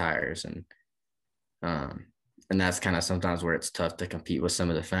 sets of tires, um, and that's kind of sometimes where it's tough to compete with some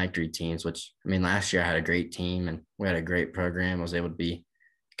of the factory teams. Which I mean, last year I had a great team and we had a great program. I was able to be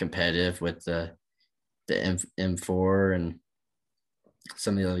competitive with the M4 and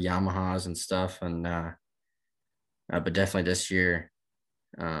some of the Yamahas and stuff, and but definitely this year,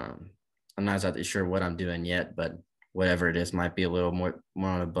 I'm not exactly sure what I'm doing yet, but whatever it is might be a little more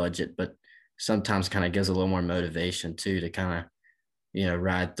on a budget, but sometimes kind of gives a little more motivation too to kind of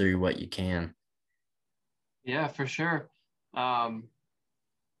ride through what you can. Yeah, for sure. Um,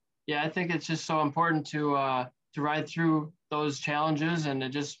 yeah, I think it's just so important to ride through those challenges, and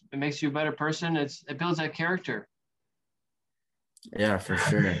it makes you a better person. It builds that character. Yeah, for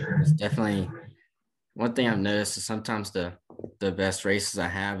sure. It's definitely one thing I've noticed is sometimes the best races I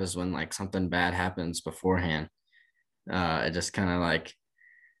have is when like something bad happens beforehand. It just kind of like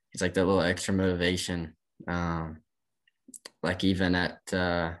it's like that little extra motivation. Like even at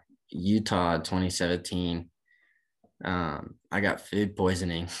Utah 2017, I got food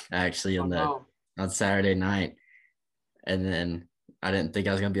poisoning actually Oh no. on Saturday night, and then I didn't think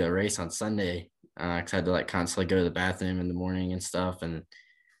I was gonna be able to race on Sunday because I had to like constantly go to the bathroom in the morning and stuff, and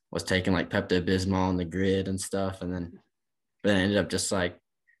was taking like Pepto Bismol on the grid and stuff, and then but I ended up just like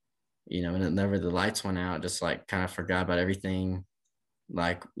whenever the lights went out, just like kind of forgot about everything,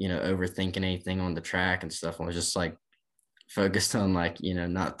 like overthinking anything on the track and stuff, and was just like focused on like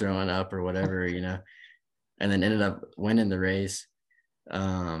not throwing up or whatever, and then ended up winning the race.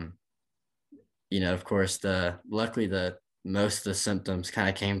 Um, of course, the luckily the most of the symptoms kind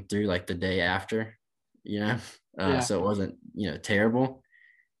of came through like the day after, you know, Yeah. so it wasn't terrible.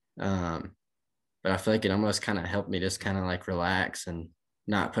 Um, but I feel like it almost kind of helped me just kind of like relax and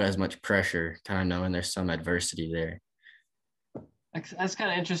not put as much pressure, kind of knowing there's some adversity there. That's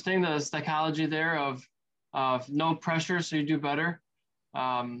kind of interesting, the psychology there of no pressure, so you do better.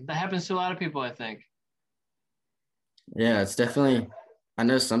 That happens to a lot of people, I think. Yeah, it's definitely. I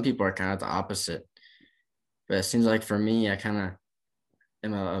know some people are kind of the opposite, but it seems like for me, I kind of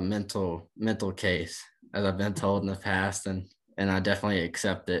am a mental case, as I've been told in the past, and I definitely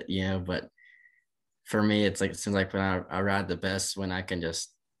accept it, But for me, it's like it seems like when I ride the best when I can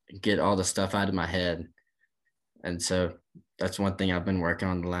just get all the stuff out of my head, and so that's one thing I've been working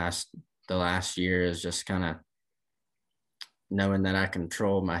on the last year is just kind of knowing that I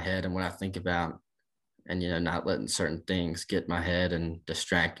control my head and what I think about, and not letting certain things get in my head and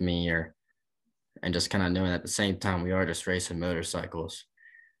distract me, and just kind of knowing at the same time we are just racing motorcycles.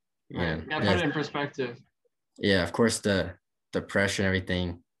 Right. Yeah. Put That's, it in perspective. yeah, of course the pressure and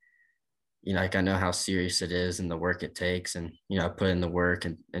everything, like I know how serious it is and the work it takes, and I put in the work,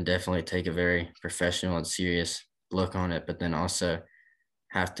 and definitely take a very professional and serious look on it, but then also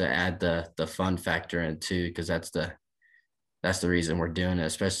have to add the fun factor in too, because that's the reason we're doing it,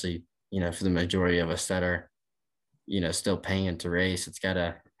 especially for the majority of us that are still paying to race. It's got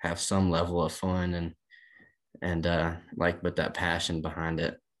to have some level of fun, and like with that passion behind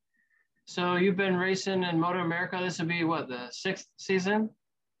it. So you've been racing in Moto America. This would be what, the 6th season?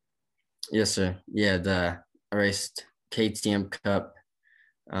 Yes, sir. Yeah, I raced KTM Cup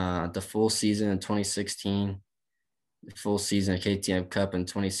the full season in 2016, the full season of KTM Cup in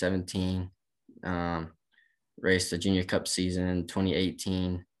 2017, raced the Junior Cup season in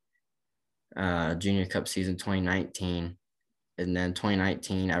 2018, Junior Cup season 2019, and then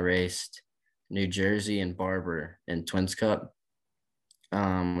 2019 I raced New Jersey and Barber in Twins Cup,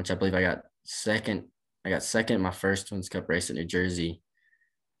 which I believe I got second. I got second in my first Twins Cup race at New Jersey.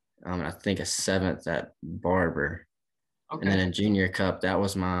 And I think a seventh at Barber. Okay. And then in Junior Cup, that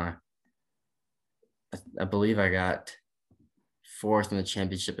was I believe I got fourth in the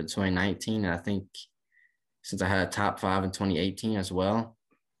championship in 2019. And I think since I had a top 5 in 2018 as well,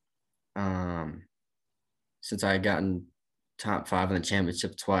 since I had gotten top 5 in the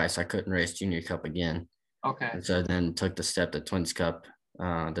championship twice, I couldn't race Junior Cup again. Okay. And so then took the step to Twins Cup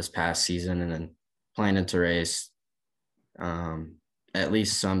this past season, and then planning to race at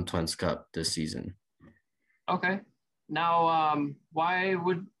least some Twins Cup this season. Okay. Now, why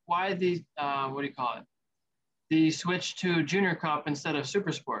the what do you call it? The switch to Junior Cup instead of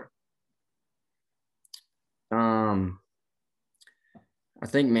Super Sport? I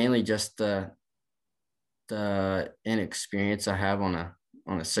think mainly just the inexperience I have on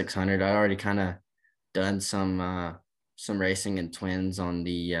a 600. I already kind of done some racing in Twins on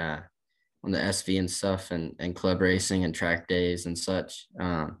the SV and stuff, and club racing and track days and such,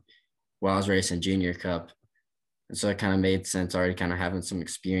 while I was racing Junior Cup. And so it kind of made sense already kind of having some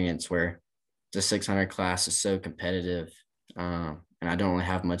experience where the 600 class is so competitive, and I don't really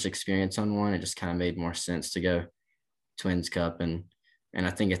have much experience on one. It just kind of made more sense to go Twins Cup, and I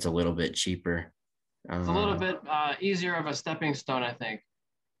think it's a little bit cheaper. It's a little bit easier of a stepping stone, I think.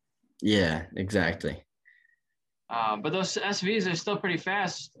 Yeah, exactly. But those SVs are still pretty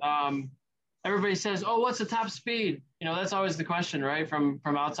fast. Everybody says, "Oh, what's the top speed?" That's always the question, right? From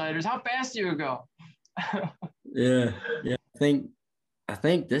outsiders, how fast do you go? Yeah. I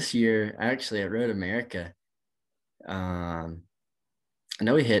think this year actually at Road America, I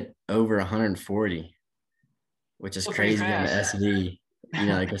know we hit over 140, which is crazy on the SV.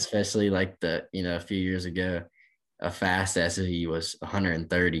 Like especially like a few years ago, a fast SV was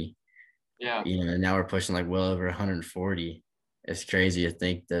 130. Yeah. And now we're pushing like well over 140. It's crazy to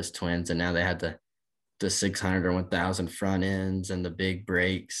think those Twins, and now they had the 600 or 1000 front ends and the big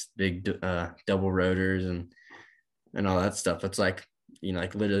brakes, big double rotors, and all that stuff. It's like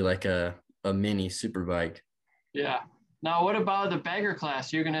like literally like a mini super bike. Yeah. Now, what about the bagger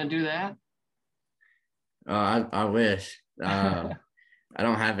class? You're gonna do that? I wish. I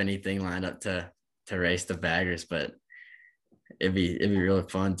don't have anything lined up to race the baggers, but it'd be really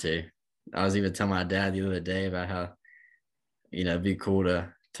fun to. I was even telling my dad the other day about how it'd be cool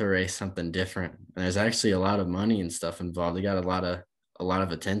to race something different. And there's actually a lot of money and stuff involved. They got a lot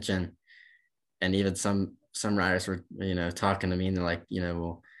of attention, and even some riders were talking to me, and they're like,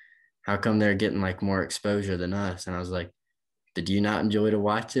 well, how come they're getting like more exposure than us? And I was like, did you not enjoy to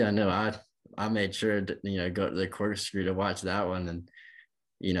watch it? I know I made sure to go to the corkscrew to watch that one, and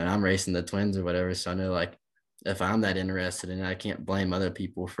I'm racing the Twins or whatever, so I know like if I'm that interested in it, I can't blame other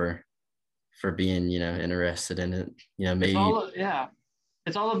people for being interested in it. Maybe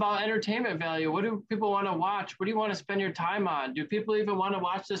it's all about entertainment value. What do people want to watch? What do you want to spend your time on? Do people even want to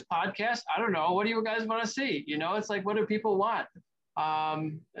watch this podcast? I don't know. What do you guys want to see? It's like, what do people want?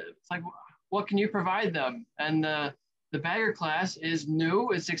 It's like, what can you provide them? And the bagger class is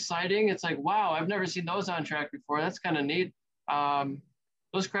new. It's exciting. It's like, wow, I've never seen those on track before. That's kind of neat.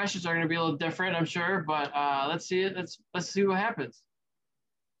 Those crashes are going to be a little different, I'm sure, but let's see it. Let's see what happens.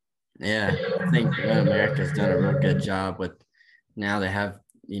 Yeah, I think America's done a real good job with. Now they have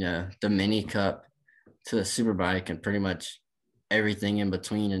the mini cup to the superbike and pretty much everything in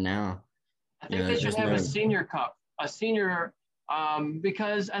between. And now I think they should have a senior cup,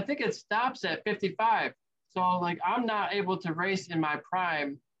 because I think it stops at 55. So like I'm not able to race in my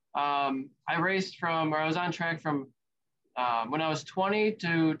prime. I was on track from when I was 20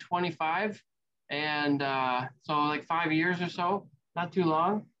 to 25, and so like 5 years or so, not too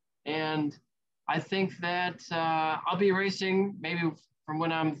long. And I think that I'll be racing maybe from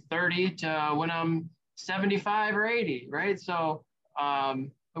when I'm 30 to when I'm 75 or 80, right? So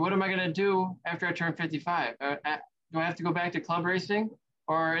what am I going to do after I turn 55? Do I have to go back to club racing,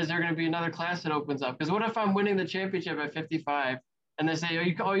 or is there going to be another class that opens up? Because what if I'm winning the championship at 55 and they say,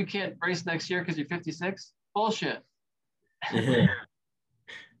 oh, you can't race next year because you're 56? Bullshit. Yeah.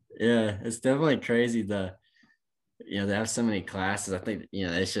 Yeah. It's definitely crazy. They have so many classes. I think,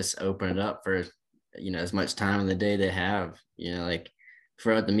 it's just open it up for, as much time in the day they have, like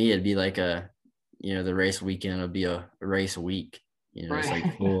for me, it'd be like the race weekend would be a race week, it's Right.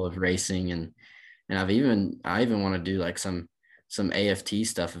 like full of racing. And I even want to do like some AFT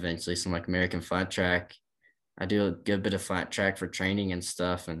stuff eventually, some like American flat track. I do a good bit of flat track for training and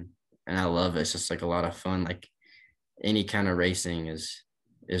stuff. And I love it. It's just like a lot of fun. Like any kind of racing is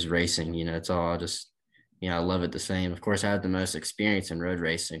racing, it's all just, I love it the same. Of course, I have the most experience in road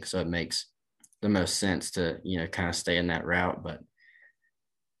racing, so it makes the most sense to, kind of stay in that route. But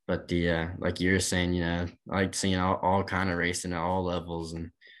like you were saying, I like seeing all kind of racing at all levels.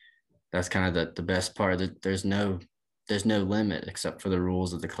 And that's kind of the best part. That there's no limit except for the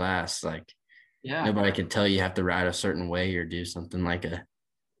rules of the class. Like Yeah. nobody can tell you have to ride a certain way or do something like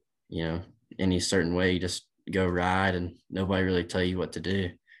you know, any certain way. You just go ride and nobody really tell you what to do.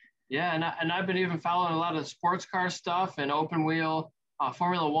 Yeah, and I've been even following a lot of sports car stuff and open wheel,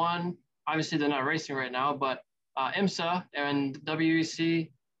 Formula One. Obviously, they're not racing right now, but IMSA and WEC,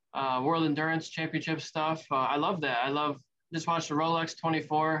 World Endurance Championship stuff. I love that. I love just watched the Rolex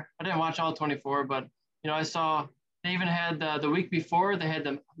 24. I didn't watch all 24, but I saw they even had the week before they had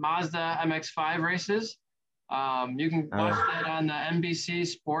the Mazda MX-5 races. You can watch that on the NBC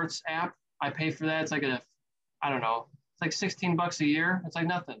Sports app. I pay for that. It's like I don't know, it's like $16 a year. It's like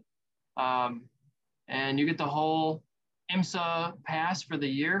nothing. Um, and you get the whole IMSA pass for the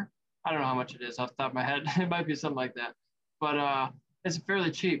year. I don't know how much it is off the top of my head. It might be something like that, but it's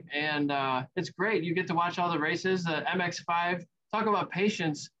fairly cheap and it's great. You get to watch all the races. The MX-5. Talk about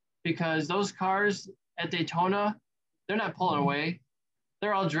patience, because those cars at Daytona, they're not pulling away.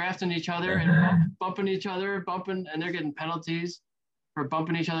 They're all drafting each other and bumping each other, and they're getting penalties for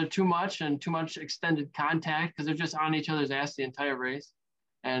bumping each other too much and too much extended contact because they're just on each other's ass the entire race.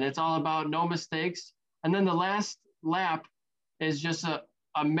 And it's all about no mistakes. And then the last lap is just a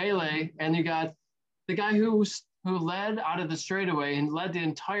melee, and you got the guy who led out of the straightaway and led the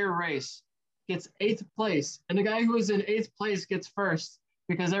entire race gets 8th place, and the guy who was in 8th place gets first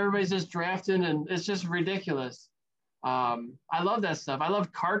because everybody's just drafting, and it's just ridiculous. I love that stuff. I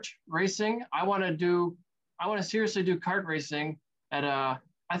love kart racing. I want to seriously do kart racing I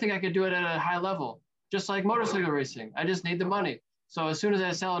think I could do it at a high level, just like motorcycle racing. I just need the money. So as soon as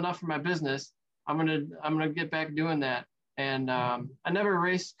I sell enough for my business, I'm gonna get back doing that. And I never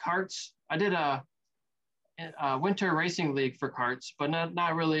raced karts. I did a winter racing league for karts, but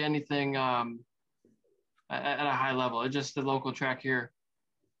not really anything at a high level. It's just the local track here.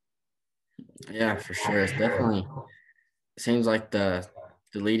 Yeah, for sure. It's definitely seems like the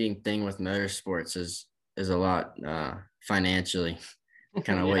leading thing with motorsports is a lot financially,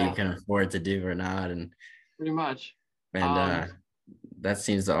 kind of what you can afford to do or not. And pretty much. And that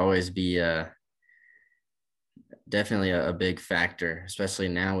seems to always be definitely a big factor, especially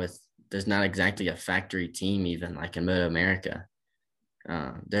now with there's not exactly a factory team even like in Moto America.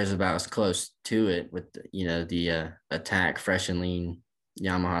 There's about as close to it with the Attack Fresh and Lean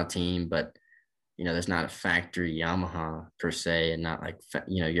Yamaha team, but there's not a factory Yamaha per se, and not like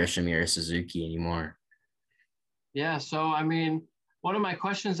Yoshimura Suzuki anymore. Yeah, so I mean, one of my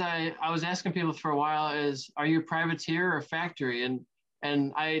questions I was asking people for a while is, are you privateer or factory?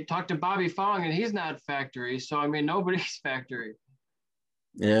 And I talked to Bobby Fong, and he's not factory. So I mean, nobody's factory.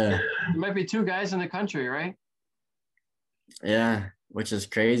 Yeah. There might be 2 guys in the country, right? Yeah, which is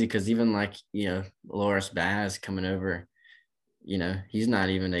crazy because even like Loris Baz coming over, he's not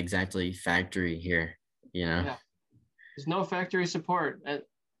even exactly factory here. Yeah. There's no factory support.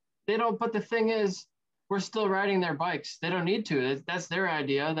 They don't. But the thing is, we're still riding their bikes. They don't need to. That's their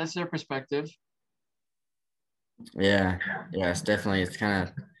idea. That's their perspective. Yeah, it's definitely, it's kind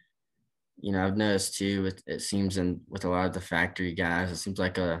of, I've noticed too, it seems with a lot of the factory guys, it seems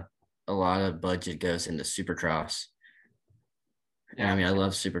like a lot of budget goes into Supercross. And I mean, I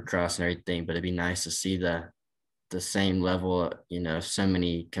love Supercross and everything, but it'd be nice to see the same level, so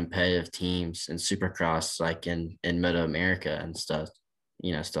many competitive teams in Supercross, like in Moto America and stuff,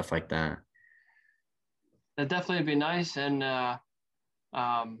 stuff like that. That'd definitely be nice. And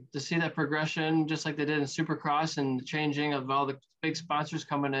to see that progression, just like they did in Supercross and the changing of all the big sponsors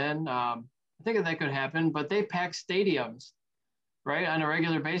coming in. I think that could happen, but they pack stadiums, right, on a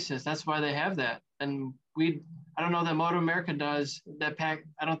regular basis. That's why they have that. And I don't know that Moto America does that pack.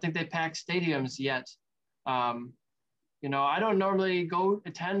 I don't think they pack stadiums yet. Um, I don't normally go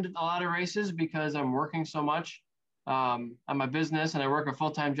attend a lot of races because I'm working so much on my business, and I work a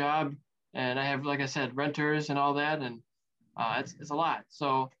full-time job, and I have, like I said, renters and all that, and it's a lot.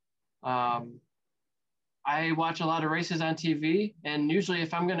 So um, I watch a lot of races on TV, and usually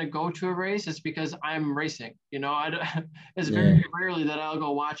if I'm going to go to a race, it's because I'm racing. It's Yeah. very rarely that I'll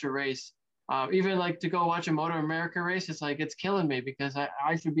go watch a race. Even like to go watch a Moto America race, it's like it's killing me because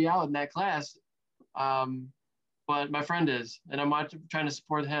I should be out in that class. Um, but my friend is, and I'm trying to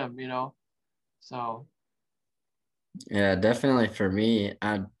support him. So Yeah, definitely for me.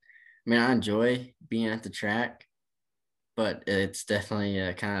 I mean, I enjoy being at the track, but it's definitely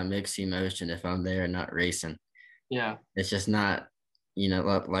a kind of mixed emotion if I'm there and not racing. yeah, It's just not,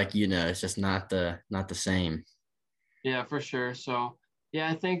 like it's just not the same. yeah, for sure. So yeah,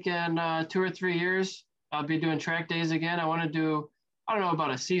 I think in 2 or 3 years I'll be doing track days again. I want to do, I don't know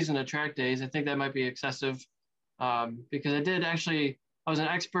about a season of track days. I think that might be excessive because I was an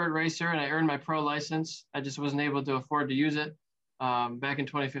expert racer and I earned my pro license. I just wasn't able to afford to use it back in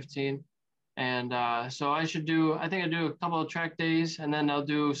 2015. And so I think I do a couple of track days and then I'll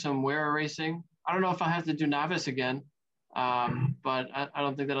do some WERA racing. I don't know if I have to do novice again, but I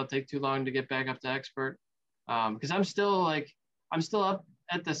don't think that'll take too long to get back up to expert because I'm still up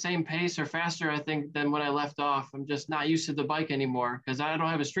at the same pace or faster, I think, than when I left off. I'm just not used to the bike anymore because I don't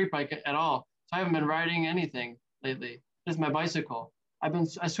have a street bike at all. So I haven't been riding anything lately, just my bicycle.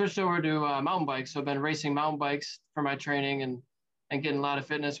 I switched over to mountain bikes, so I've been racing mountain bikes for my training and getting a lot of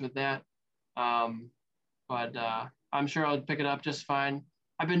fitness with that. Um, but I'm sure I'll pick it up just fine.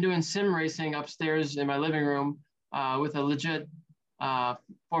 I've been doing sim racing upstairs in my living room with a legit uh,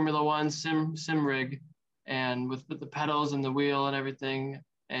 Formula One sim rig, and with the pedals and the wheel and everything.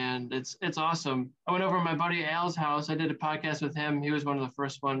 And it's awesome. I went over to my buddy Al's house. I did a podcast with him. He was one of the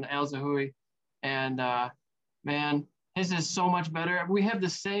first one, Al Zahui, and man, his is so much better. We have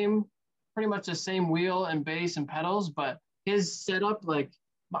pretty much the same wheel and base and pedals, but his setup, like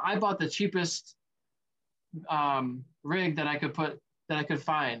I bought the cheapest rig that I could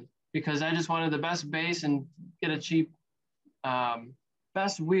find because I just wanted the best base and get a cheap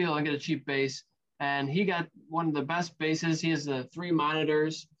best wheel and get a cheap base. And he got one of the best bases. He has the 3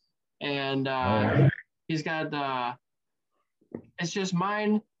 monitors, and Oh, he's got it's just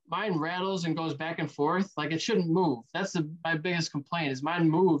mine. Mine rattles and goes back and forth like it shouldn't move. That's my biggest complaint is mine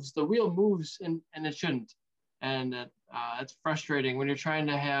moves. The wheel moves and it shouldn't, and it's frustrating when you're trying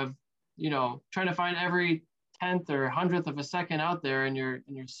to trying to find every tenth or hundredth of a second out there, and your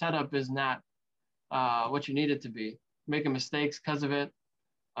setup is not what you need it to be. Making mistakes because of it.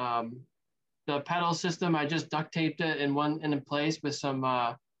 Um, the pedal system, I just duct taped it in place with some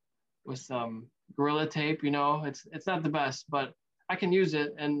gorilla tape. It's not the best, but I can use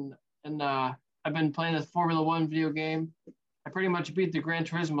it. And I've been playing the Formula One video game. I pretty much beat the Gran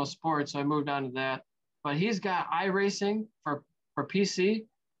Turismo Sport, so I moved on to that. But he's got iRacing for PC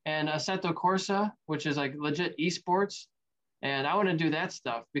and Assetto Corsa, which is like legit esports. And I want to do that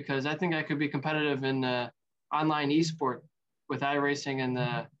stuff because I think I could be competitive in online esport with iRacing and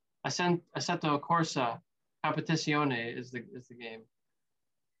the Assetto Corsa Competizione is the game.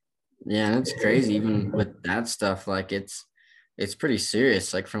 yeah, that's crazy. Even with that stuff, like it's pretty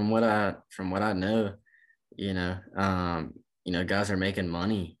serious. Like from what I know, guys are making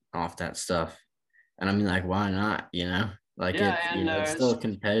money off that stuff. And I mean, like, why not? Like Yeah, and it's still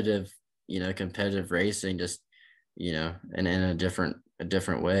competitive, competitive racing, just, and in a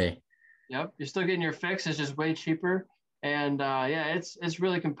different way. yep, you're still getting your fix. It's just way cheaper, and yeah, it's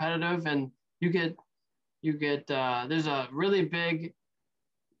really competitive, and you get there's a really big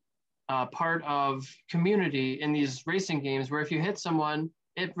part of community in these racing games where if you hit someone,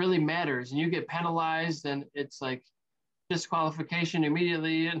 it really matters, and you get penalized, and it's like disqualification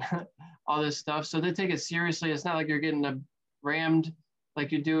immediately and all this stuff. So they take it seriously. It's not like you're getting rammed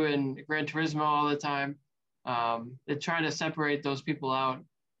like you do in Gran Turismo all the time. They try to separate those people out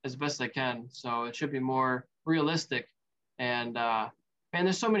as best they can. So it should be more realistic. And man,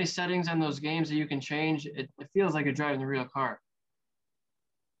 there's so many settings on those games that you can change. It feels like you're driving the real car.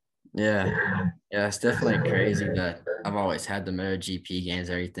 Yeah. Yeah, it's definitely crazy that I've always had the MotoGP games,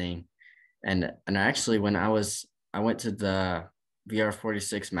 everything. And actually I went to the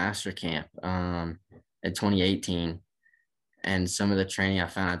VR46 Master Camp in 2018, and some of the training I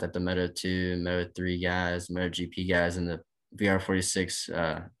found out that the Moto 2, Moto 3 guys, MotoGP guys in the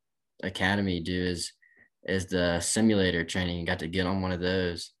VR46 Academy do is the simulator training. Got to get on one of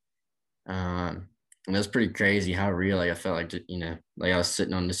those. And it was pretty crazy how real, like, I felt like, like I was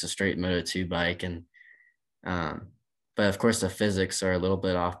sitting on just a straight Moto2 bike. And um, but of course the physics are a little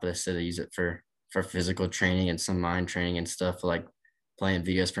bit off, but they said they use it for physical training and some mind training and stuff, like playing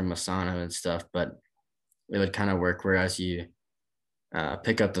videos from Masano and stuff. But it would kind of work whereas you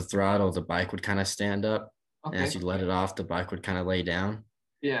pick up the throttle, the bike would kind of stand up. And Okay. as you let it off, the bike would kind of lay down.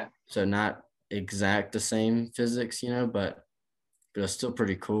 Yeah. So not exact the same physics, but it's still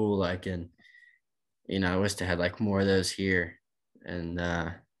pretty cool. Like, and, I wish they had like more of those here. And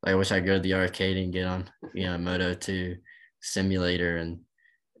I wish I could go to the arcade and get on, Moto 2 simulator and,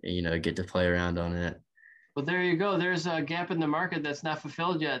 get to play around on it. Well, there you go. There's a gap in the market that's not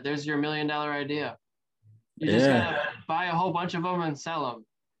fulfilled yet. There's your $1 million idea. You just Yeah. gotta buy a whole bunch of them and sell them.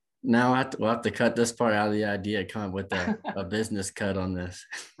 Now we'll have to cut this part out of the idea, come up with a business cut on this.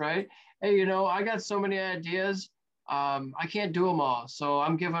 Right? Hey, I got so many ideas. I can't do them all, so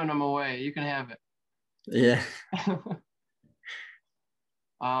I'm giving them away. You can have it. Yeah.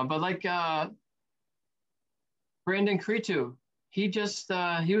 But like Brandon Cretu, he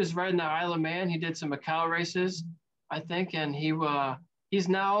was riding the Isle of Man. He did some Macau races, I think, and he's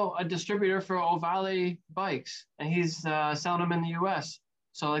now a distributor for Ovale bikes, and he's selling them in the U.S.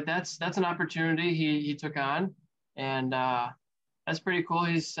 So like that's an opportunity he took on, and that's pretty cool.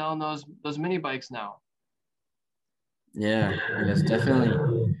 He's selling those mini bikes now. Yeah, it's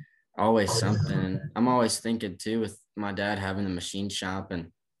definitely always something. I'm always thinking too, with my dad having the machine shop,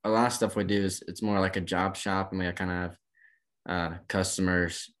 and a lot of stuff we do is it's more like a job shop, and we kind of have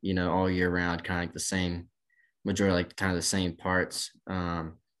customers, all year round, kind of like the same majority, like kind of the same parts.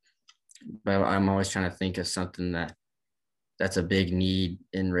 But I'm always trying to think of something that's a big need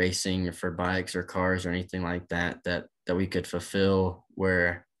in racing for bikes or cars or anything like that we could fulfill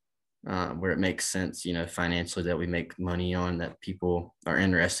where it makes sense, financially, that we make money on, that people are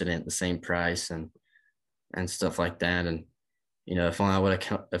interested in at the same price and stuff like that. And if only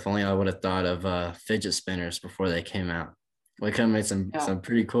I would have thought of fidget spinners before they came out. We could have made some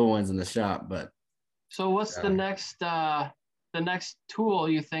pretty cool ones in the shop. But so what's the next tool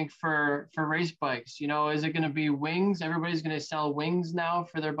you think for race bikes? Is it going to be wings? Everybody's going to sell wings now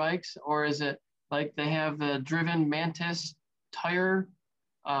for their bikes, or is it like they have the driven Mantis tire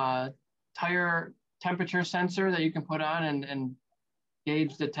tire temperature sensor that you can put on and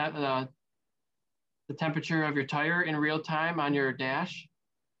gauge the temperature of your tire in real time on your dash,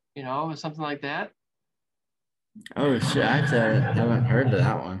 something like that. oh shit, I actually haven't heard of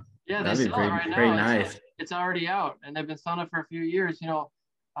that one. Yeah, they That'd be sell it right pretty now. nice. It's already out, and they've been selling it for a few years.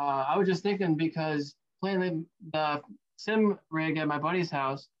 I was just thinking because playing the sim rig at my buddy's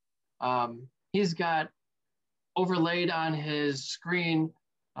house, he's got overlaid on his screen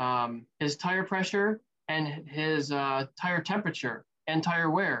his tire pressure and his tire temperature and tire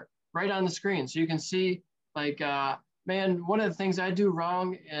wear right on the screen. So you can see, like, man, one of the things I do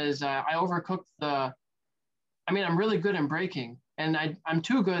wrong is I overcook I'm really good in braking, and I'm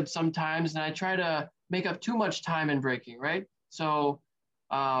too good sometimes, and I try to make up too much time in braking, right? So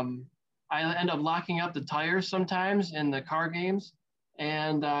I end up locking up the tires sometimes in the car games,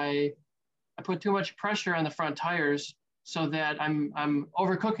 and I put too much pressure on the front tires so that I'm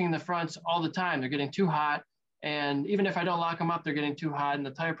overcooking the fronts all the time. They're getting too hot, and even if I don't lock them up, they're getting too hot, and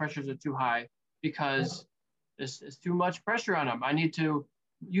the tire pressures are too high because there's too much pressure on them. I need to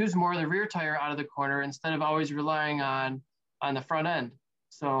use more of the rear tire out of the corner instead of always relying on the front end.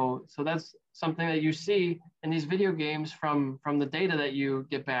 So that's something that you see in these video games from the data that you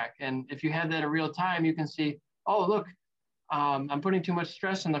get back. And if you have that in real time, you can see, oh, look, I'm putting too much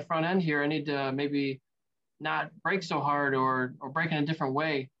stress on the front end here. I need to maybe not brake so hard or brake in a different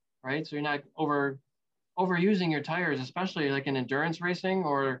way, right? So you're not overusing your tires, especially like in endurance racing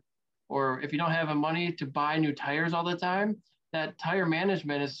or if you don't have the money to buy new tires all the time. That tire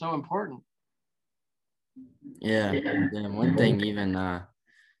management is so important. Yeah. And one thing even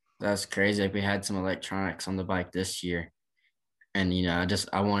that's crazy. Like we had some electronics on the bike this year, and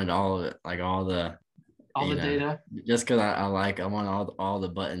I wanted all of it, like all the Data. just because I want all the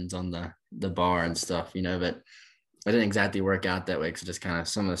buttons on the bar and stuff, but it didn't exactly work out that way because just kind of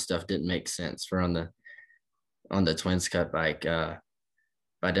some of the stuff didn't make sense for on the Twins Cut bike. But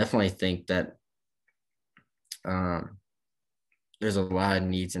I definitely think that there's a lot of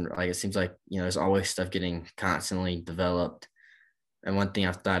needs, and like it seems like there's always stuff getting constantly developed. And one thing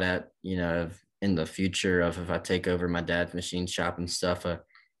I've thought at of in the future of if I take over my dad's machine shop and stuff,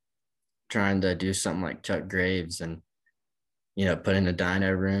 trying to do something like Chuck Graves and put in a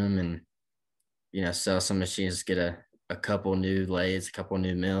dyno room and sell some machines, get a couple new lathes, a couple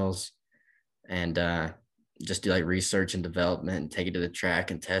new mills, and just do like research and development and take it to the track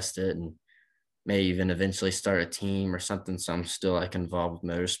and test it and may even eventually start a team or something. So I'm still like involved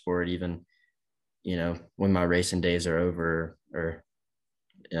with motorsport, even, when my racing days are over, or,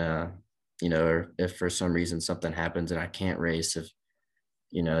 uh, or if for some reason something happens and I can't race, if,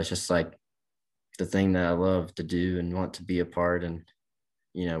 it's just like the thing that I love to do and want to be a part in,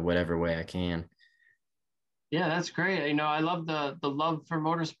 whatever way I can. Yeah, that's great. I love the love for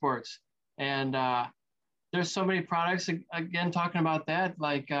motorsports, and there's so many products. Again, talking about that,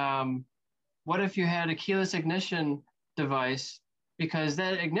 like what if you had a keyless ignition device? Because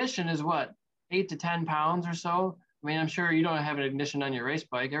that ignition is what, 8 to 10 pounds or so. I mean, I'm sure you don't have an ignition on your race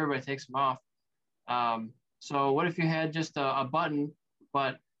bike. Everybody takes them off. So what if you had just a button,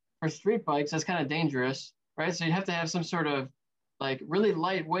 but for street bikes, that's kind of dangerous, right? So you'd have to have some sort of like really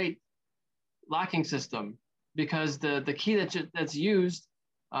lightweight locking system because the key that's used,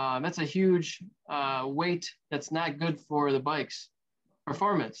 that's a huge weight that's not good for the bike's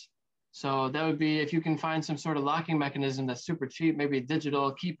performance. So that would be if you can find some sort of locking mechanism that's super cheap, maybe a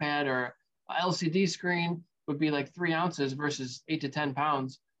digital keypad or a LCD screen would be like 3 ounces versus 8 to 10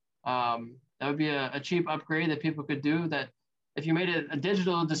 pounds. That would be a cheap upgrade that people could do. That if you made it a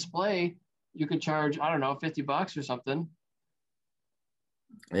digital display, you could charge, I don't know, $50 or something.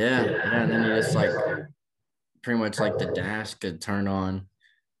 Yeah. And then you just like pretty much like the dash could turn on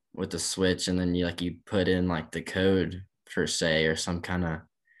with the switch, and then you put in like the code per se or some kind of.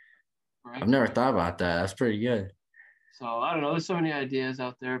 Right. I've never thought about that. That's pretty good. So I don't know. There's so many ideas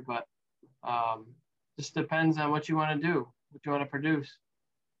out there, but um, just depends on what you want to do, what you want to produce.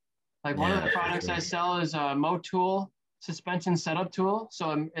 Like one of Yeah, the for products I sure. sell is a Motool suspension setup tool.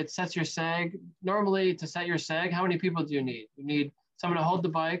 So it sets your sag. Normally, to set your sag, how many people do you need? You need someone to hold the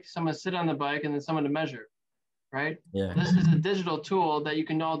bike, someone to sit on the bike, and then someone to measure, right? Yeah. This is a digital tool that you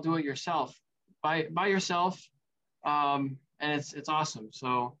can all do it yourself by yourself, and it's awesome.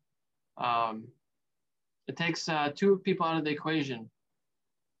 So um, it takes two people out of the equation.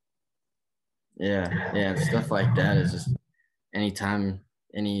 Yeah. And stuff like that is just anytime,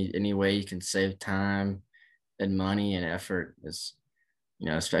 any way you can save time and money and effort is,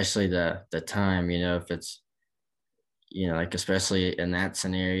 especially the time, if it's, like especially in that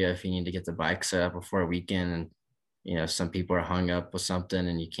scenario, if you need to get the bike set up before a weekend, and some people are hung up with something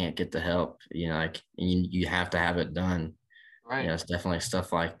and you can't get the help, like you have to have it done. Right. It's definitely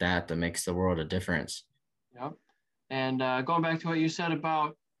stuff like that that makes the world a difference. Yep. And going back to what you said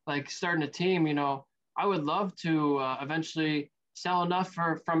about like starting a team, I would love to eventually sell enough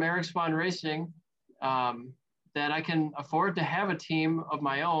from Eric Spawn Racing um, that I can afford to have a team of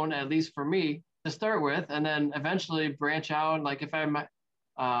my own, at least for me to start with, and then eventually branch out. Like if I'm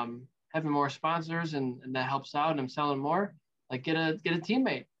having more sponsors and that helps out and I'm selling more, like get a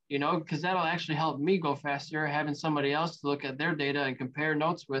teammate, because that'll actually help me go faster, having somebody else to look at their data and compare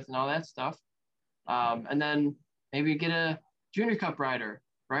notes with and all that stuff. And then maybe get a junior cup rider,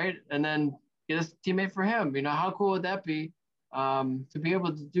 right? And then get a teammate for him. How cool would that be to be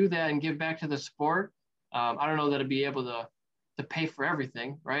able to do that and give back to the sport? I don't know that I'd be able to pay for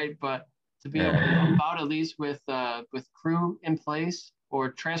everything, right? But to be able to help out at least with crew in place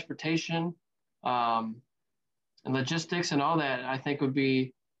or transportation and logistics and all that, I think would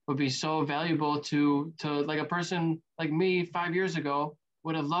be so valuable to like a person like me 5 years ago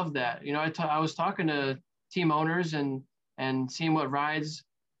would have loved that. I was talking to team owners and seeing what rides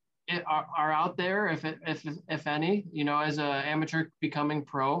are out there, if any, as an amateur becoming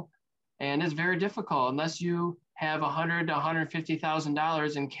pro, and it's very difficult unless you have $100,000 to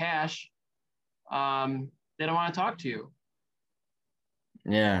 $150,000 in cash. They don't want to talk to you.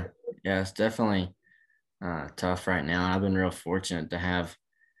 Yeah. Yeah. It's definitely tough right now. I've been real fortunate to have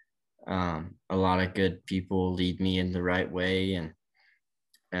a lot of good people lead me in the right way, and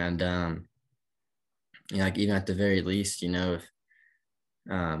like even at the very least, if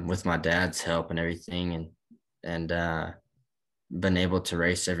with my dad's help and everything, and been able to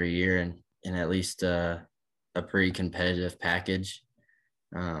race every year, and at least a pretty competitive package,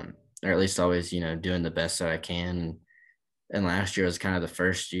 or at least always doing the best that I can. And last year was kind of the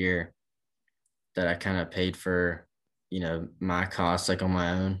first year that I kind of paid for my costs like on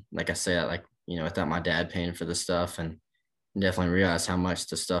my own. Like I said, like without my dad paying for the stuff, and definitely realized how much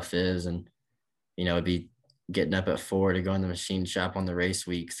the stuff is, and it'd be getting up at 4 to go in the machine shop on the race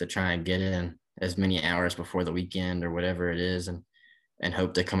weeks to try and get in as many hours before the weekend or whatever it is, and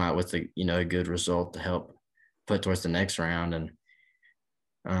hope to come out with a good result to help put towards the next round. And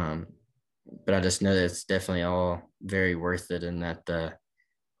um but I just know that it's definitely all very worth it, and that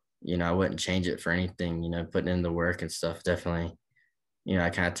I wouldn't change it for anything. Putting in the work and stuff, definitely. I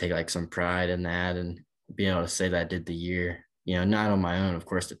kind of take like some pride in that, and being able to say that I did the year, not on my own. Of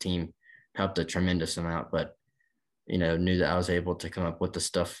course, the team helped a tremendous amount. But, knew that I was able to come up with the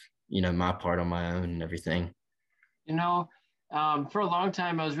stuff, my part on my own and everything. You know, for a long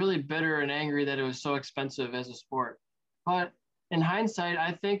time, I was really bitter and angry that it was so expensive as a sport. But in hindsight,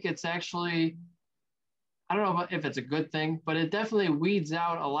 I think it's actually, I don't know if it's a good thing, but it definitely weeds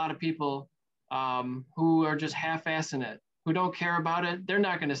out a lot of people who are just half-assing it, who don't care about it. They're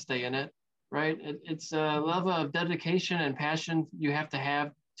not going to stay in it, right? It's a level of dedication and passion you have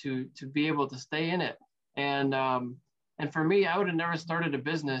to be able to stay in it. And for me, I would have never started a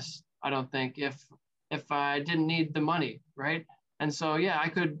business, I don't think, if I didn't need the money, right? And so yeah, I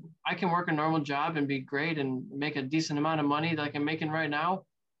can work a normal job and be great and make a decent amount of money like I'm making right now.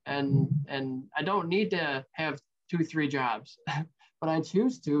 And I don't need to have 2, 3 jobs, but I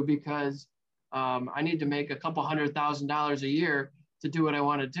choose to because I need to make a couple $100,000 a year to do what I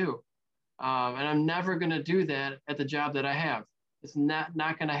want to do. And I'm never going to do that at the job that I have. It's not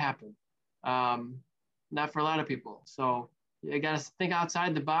going to happen. Not for a lot of people. So you got to think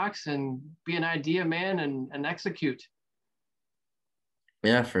outside the box and be an idea man and execute.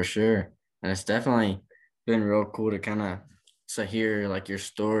 Yeah, for sure. And it's definitely been real cool to kind of to hear like your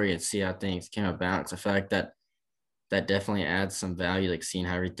story and see how things came about. 'Cause I feel like that definitely adds some value, like seeing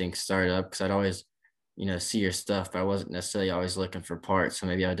how everything started up. Because I'd always, see your stuff, but I wasn't necessarily always looking for parts. So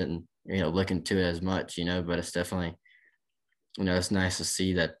maybe I didn't, look into it as much, but it's definitely, it's nice to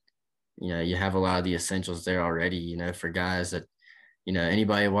see that, you have a lot of the essentials there already, for guys that,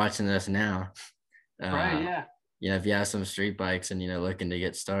 anybody watching this now, Right. uh, Yeah. if you have some street bikes and, looking to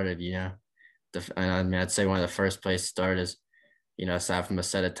get started, and I mean, I'd say one of the first place to start is, aside from a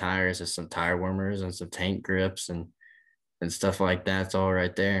set of tires, is some tire warmers and some tank grips and stuff like that. It's all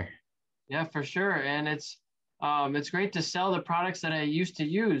right there. Yeah, for sure. And it's great to sell the products that I used to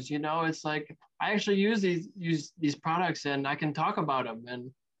use. It's like I actually use these products and I can talk about them.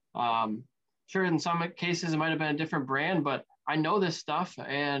 And sure, in some cases it might have been a different brand, but I know this stuff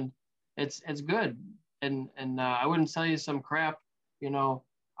and it's good. And I wouldn't sell you some crap.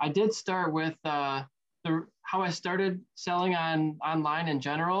 I did start with the how I started selling online in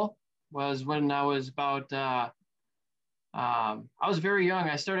general was when I was about I was very young.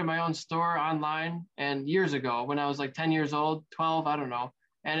 I started my own store online and years ago when I was like 10 years old, 12, I don't know.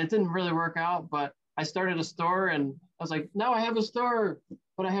 And it didn't really work out, but I started a store and I was like, now I have a store,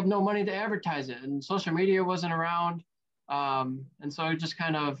 but I have no money to advertise it. And social media wasn't around. And so I just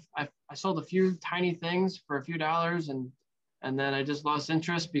kind of, I sold a few tiny things for a few dollars and then I just lost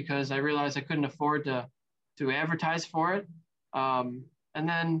interest because I realized I couldn't afford to advertise for it. And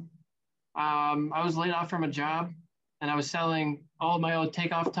then I was laid off from a job and I was selling all my old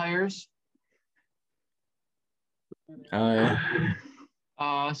takeoff tires. Oh yeah.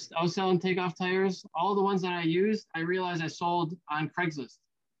 I was selling takeoff tires. All the ones that I used, I realized I sold on Craigslist,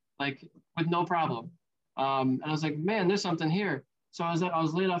 like with no problem. And I was like, man, there's something here. So I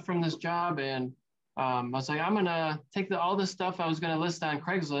was laid off from this job, and I was like, I'm gonna take all this stuff I was gonna list on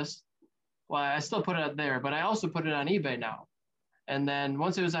Craigslist. Well, I still put it out there, but I also put it on eBay now. And then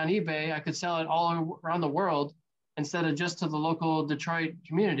once it was on eBay, I could sell it all around the world instead of just to the local Detroit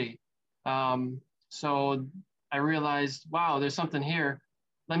community. So I realized, wow, there's something here.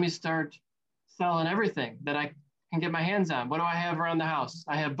 Let me start selling everything that I can get my hands on. What do I have around the house?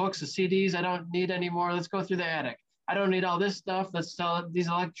 I have books of CDs I don't need anymore. Let's go through the attic. I don't need all this stuff. Let's sell these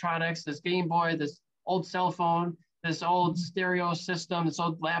electronics, this Game Boy, this old cell phone, this old stereo system, this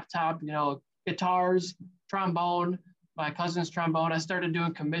old laptop, guitars, trombone, my cousin's trombone. I started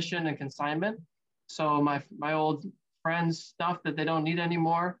doing commission and consignment. So my old friends stuff that they don't need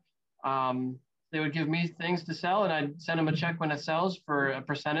anymore, they would give me things to sell, and I'd send them a check when it sells for a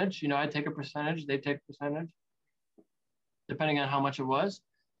percentage. I'd take a percentage, they take a percentage, depending on how much it was,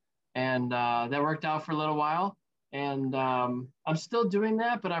 and that worked out for a little while. And I'm still doing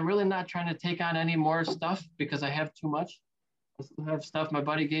that, but I'm really not trying to take on any more stuff because I have too much. I still have stuff my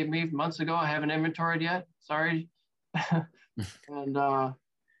buddy gave me months ago. I haven't inventoried yet. Sorry. And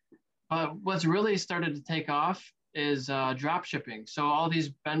but what's really started to take off is drop shipping. So all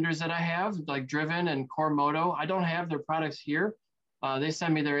these vendors that I have, like Driven and Core Moto, I don't have their products here. They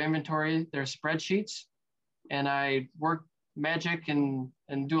send me their inventory, their spreadsheets, and I work magic and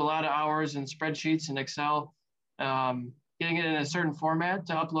do a lot of hours in spreadsheets and Excel, getting it in a certain format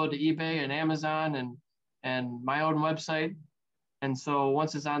to upload to eBay and Amazon and my own website. And so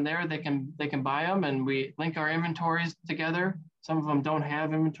once it's on there, they can buy them, and we link our inventories together. Some of them don't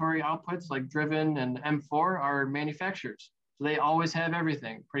have inventory outputs, like Driven and M4 are manufacturers, so they always have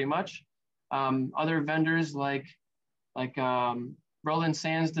everything pretty much. Other vendors like Roland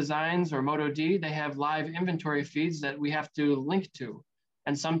Sands Designs or Moto D, they have live inventory feeds that we have to link to.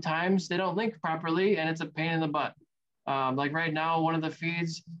 and sometimes they don't link properly, and it's a pain in the butt. Like right now, one of the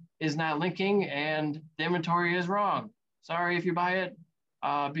feeds is not linking, and the inventory is wrong. Sorry if you buy it,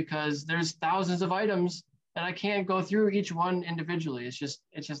 because there's thousands of items, and I can't go through each one individually. It's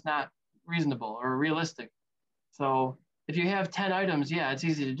just not reasonable or realistic. So if you have 10 items, yeah, it's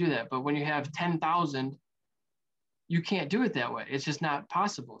easy to do that. But when you have 10,000, you can't do it that way. It's just not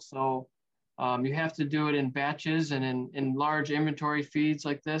possible. So you have to do it in batches and in large inventory feeds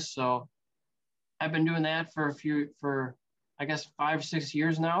like this. So I've been doing that for I guess 5, 6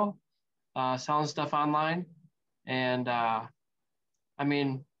 years now, selling stuff online. And I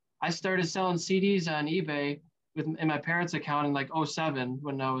mean, I started selling CDs on eBay in my parents' account in like '07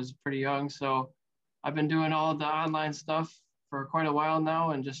 when I was pretty young. So I've been doing all the online stuff for quite a while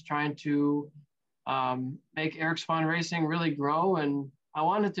now, and just trying to make Eric's Fun Racing really grow. And I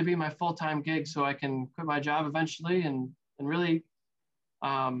want it to be my full-time gig so I can quit my job eventually and really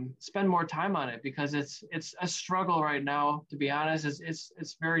spend more time on it, because it's a struggle right now, to be honest.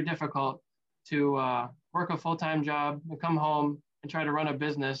 It's very difficult to work a full-time job and come home and try to run a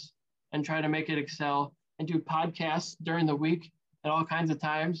business and try to make it excel and do podcasts during the week at all kinds of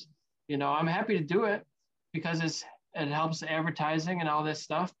times. I'm happy to do it because it helps advertising and all this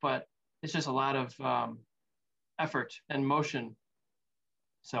stuff, but it's just a lot of effort and motion.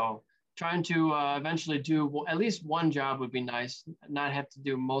 So trying to eventually do at least one job would be nice, not have to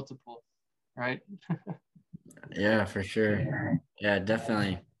do multiple, right? Yeah, for sure. Yeah,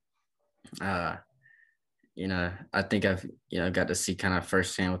 definitely. Uh, I think I've, got to see kind of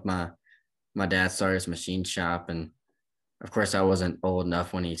firsthand with my dad started his machine shop. And of course I wasn't old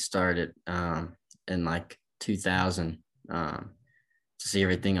enough when he started in like 2000 to see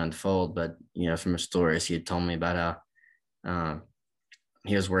everything unfold. But, from his stories, he had told me about how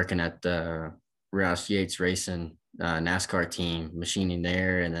he was working at the Rouse Yates Racing NASCAR team, machining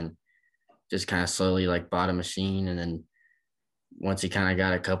there, and then just kind of slowly like bought a machine. And then once he kind of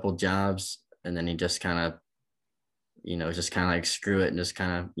got a couple jobs, and then he just kind of, just kind of like screw it and just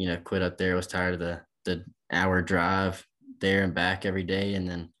kind of, quit up there. Was tired of the hour drive there and back every day. And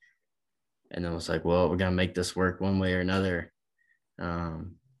then was like, well, we're going to make this work one way or another.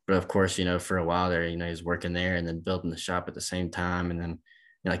 But of course, for a while there, he was working there and then building the shop at the same time. And then,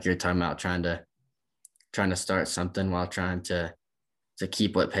 like you're talking about, trying to start something while trying to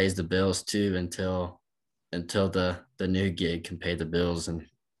keep what pays the bills too, until the new gig can pay the bills and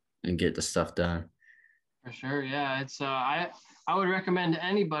get the stuff done. For sure, yeah. It's I would recommend to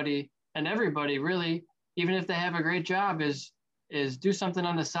anybody and everybody really, even if they have a great job, is do something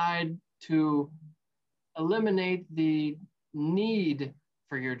on the side to eliminate the need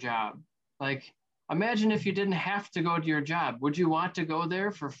for your job. Like, imagine if you didn't have to go to your job. Would you want to go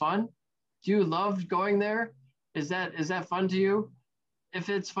there for fun? Do you love going there? Is that fun to you? If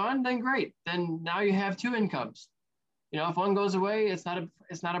it's fun, then great. Then now you have two incomes. If one goes away, it's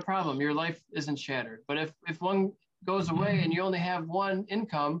not a problem. Your life isn't shattered. But if one goes away and you only have one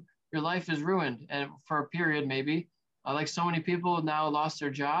income, your life is ruined, and for a period maybe. Like so many people now lost their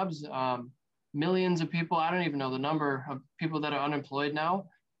jobs. Millions of people. I don't even know the number of people that are unemployed now.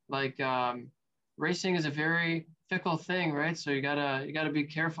 Like racing is a very fickle thing, right? So you gotta be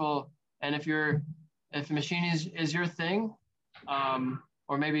careful. And if machine is your thing,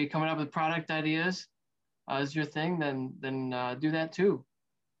 or maybe coming up with product ideas is your thing, then do that too.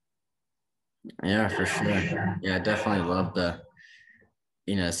 Yeah, for sure. Yeah, I definitely love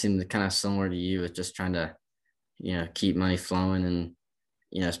it seemed kind of similar to you with just trying to, keep money flowing, and,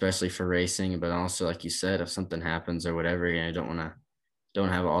 especially for racing, but also like you said, if something happens or whatever, don't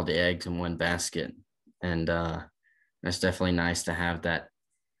have all the eggs in one basket. And it's definitely nice to have that,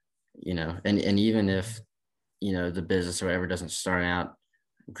 and even if, the business or whatever doesn't start out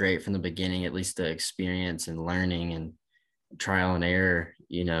great from the beginning, at least the experience and learning and trial and error,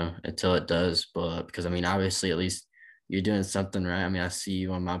 until it does. But because I mean, obviously, at least you're doing something right. I mean, I see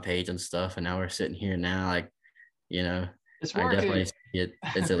you on my page and stuff, and now we're sitting here now, like, you know, It's I definitely working. see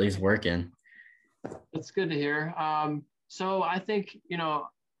it's at least working. It's good to hear. So I think,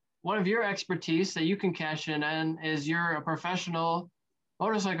 one of your expertise that you can cash in on is you're a professional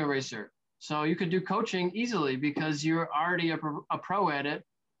motorcycle racer. So you could do coaching easily because you're already a pro at it.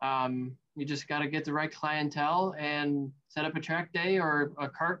 You just got to get the right clientele and set up a track day or a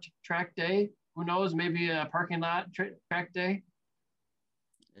kart track day. Who knows? Maybe a parking lot track day.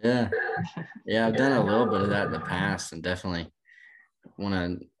 Yeah. Yeah. I've done a little bit of that in the past and definitely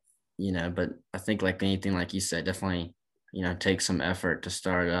want to, but I think like anything, like you said, definitely, take some effort to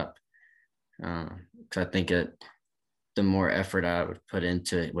start up. Cause I think the more effort I would put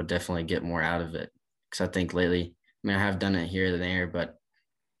into it would definitely get more out of it. Cause I think lately, I mean, I have done it here and there, but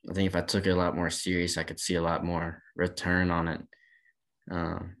I think if I took it a lot more serious, I could see a lot more return on it.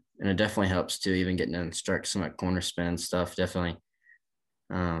 And it definitely helps too, even getting to instruct some at corner spin and stuff. Definitely,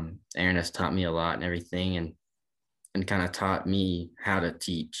 Aaron has taught me a lot and everything, and kind of taught me how to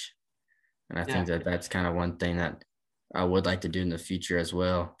teach. And I Yeah. think that that's kind of one thing that I would like to do in the future as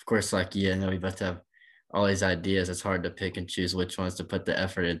well. Of course, like, yeah, I know we both have all these ideas. It's hard to pick and choose which ones to put the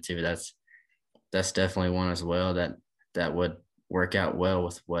effort into. That's definitely one as well that would work out well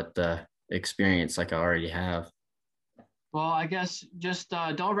with what the experience like I already have. Well, I guess just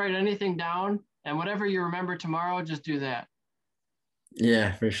don't write anything down, and whatever you remember tomorrow, just do that.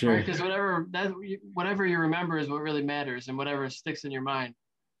 Yeah, for Right? sure. Because whatever you remember is what really matters, and whatever sticks in your mind.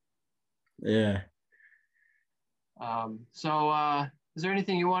 Yeah. Is there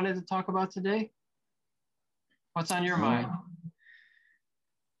anything you wanted to talk about today? What's on your mind? Um,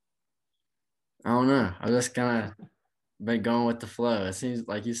 I don't know. I just kind of been going with the flow. It seems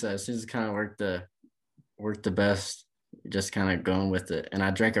like you said, it seems to kind of work the best. Just kind of going with it. And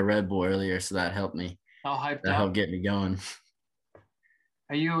I drank a Red Bull earlier, so that helped me. All hyped That up? helped get me going.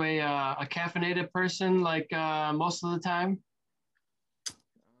 Are you a caffeinated person like most of the time?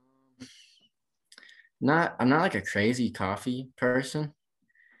 I'm not like a crazy coffee person.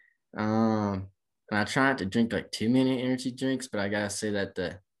 Um, and I try not to drink like too many energy drinks, but I gotta say that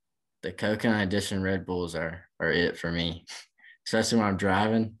the coconut edition Red Bulls are it for me, especially when I'm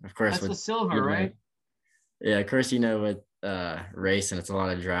driving. Of course, That's the with silver, you know, right? yeah, of course, with racing, it's a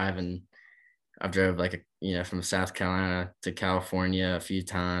lot of driving. I've drove like from South Carolina to California a few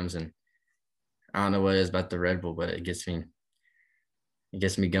times, and I don't know what it is about the Red Bull, but it gets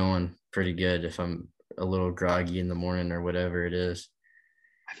me going pretty good if I'm a little groggy in the morning or whatever it is.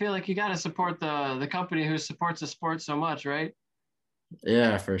 I feel like you got to support the company who supports the sport so much, right?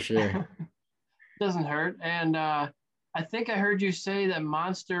 Yeah, for sure. Doesn't hurt. And I think I heard you say that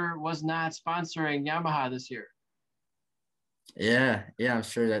Monster was not sponsoring Yamaha this year. Yeah, yeah, I'm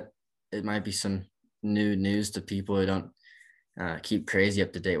sure that it might be some new news to people who don't keep crazy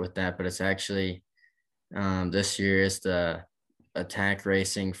up to date with that, but it's actually this year is the Attack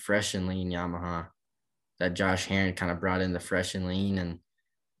Racing Fresh and Lean Yamaha that Josh Herron kind of brought in the Fresh and Lean, and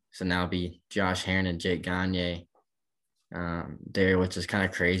so now it'll be Josh Herron and Jake Gagne there, which is kind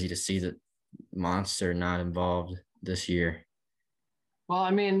of crazy to see that Monster not involved this year. Well,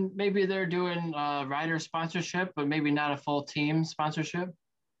 I mean, maybe they're doing rider sponsorship, but maybe not a full team sponsorship.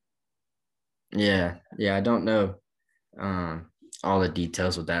 Yeah, yeah, I don't know um, all the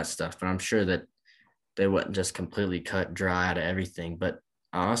details with that stuff, but I'm sure that they wouldn't just completely cut dry out of everything. But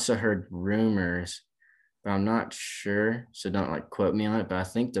I also heard rumors, but I'm not sure, so don't like quote me on it. But I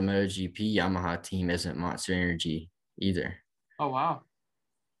think the MotoGP Yamaha team isn't Monster Energy either. Oh, wow.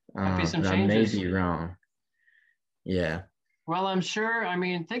 Might be some But I may changes. be wrong. Yeah, Well, I'm sure. I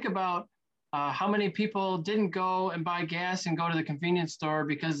mean, think about how many people didn't go and buy gas and go to the convenience store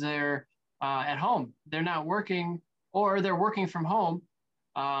because they're at home. They're not working, or they're working from home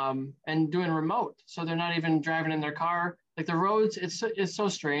and doing remote. So they're not even driving in their car. Like the roads, it's so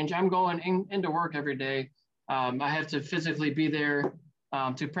strange. I'm going into work every day. I have to physically be there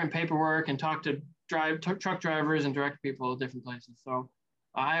to print paperwork and talk to truck drivers and direct people to different places. So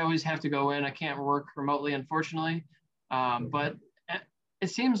I always have to go in. I can't work remotely, unfortunately. But it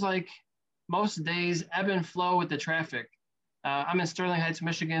seems like most days ebb and flow with the traffic. I'm in Sterling Heights,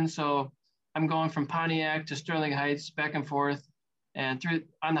 Michigan, so I'm going from Pontiac to Sterling Heights back and forth and through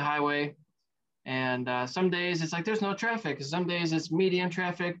on the highway. And some days it's like there's no traffic. Some days it's medium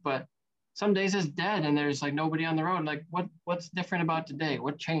traffic, but some days it's dead and there's like nobody on the road. Like what's different about today?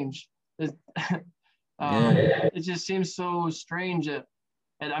 What changed? yeah, It just seems so strange that,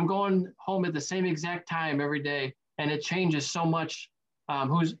 and I'm going home at the same exact time every day, and it changes so much.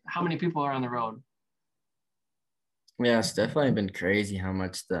 How many people are on the road? yeah. It's definitely been crazy how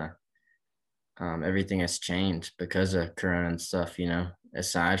much the everything has changed because of Corona and stuff.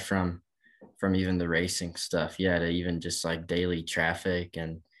 Aside from even the racing stuff, yeah, to even just like daily traffic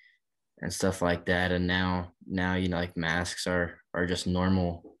and stuff like that. And now like masks are just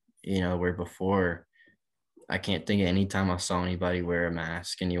normal. Where before I can't think of any time I saw anybody wear a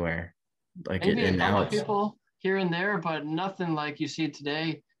mask anywhere. Like it, Maybe a and now couple it's people here and there, but nothing like you see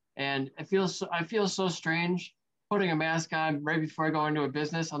today. And I feel so strange putting a mask on right before I go into a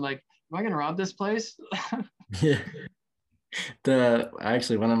business. I'm like, am I gonna rob this place? yeah. The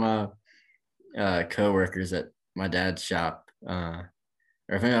actually one of my coworkers at my dad's shop, or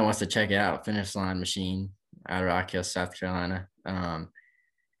if anyone wants to check it out, Finish Line Machine out of Rock Hill, South Carolina.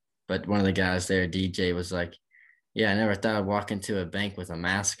 But one of the guys there, DJ, was like, "Yeah, I never thought I'd walk into a bank with a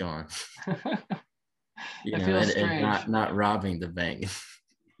mask on." It feels And strange. not robbing the bank.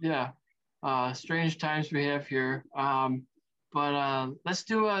 Yeah. Strange times we have here. But let's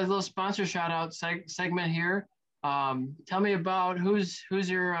do a little sponsor shout out segment here. Tell me about who's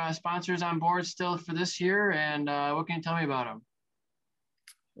your sponsors on board still for this year, and what can you tell me about them?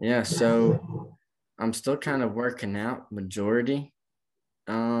 Yeah, so I'm still kind of working out majority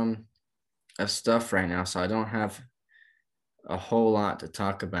um of stuff right now, so I don't have a whole lot to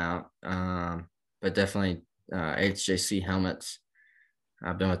talk about. But definitely HJC helmets.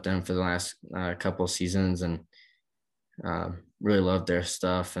 I've been with them for the last couple of seasons and really love their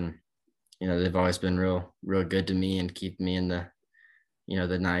stuff. And they've always been real good to me and keep me in the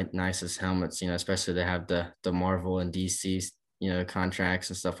the nicest helmets. Especially they have the Marvel and DC contracts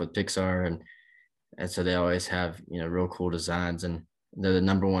and stuff with Pixar, and so they always have real cool designs, and they're the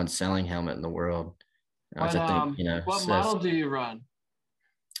number one selling helmet in the world, which What I think what says. model do you run?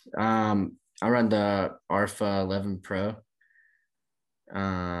 I run the Arfa 11 Pro,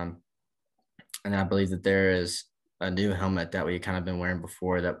 um, and I believe that there is a new helmet that we kind of been wearing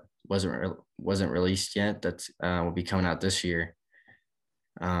before that wasn't released yet. That's will be coming out this year.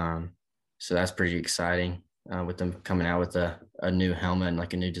 So that's pretty exciting with them coming out with a new helmet and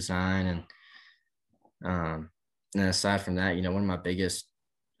like a new design. And aside from that, one of my biggest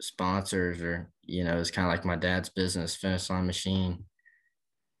sponsors is kind of like my dad's business, Finish Line Machine.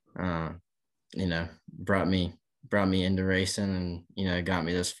 Um, brought me into racing and, got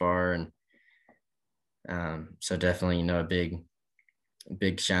me this far. And so definitely, a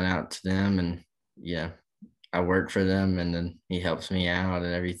big shout out to them. And yeah, I work for them and then he helps me out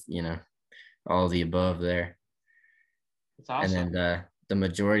and all the above there. It's And awesome. then the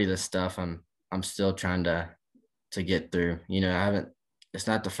majority of the stuff I'm still trying to get through. It's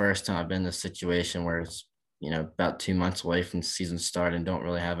not the first time I've been in this situation where it's, about 2 months away from the season start and don't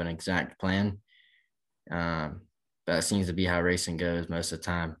really have an exact plan. But it seems to be how racing goes most of the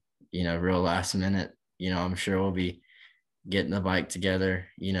time, real last minute. I'm sure we'll be getting the bike together,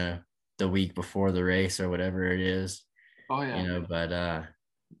 the week before the race or whatever it is, Oh yeah. but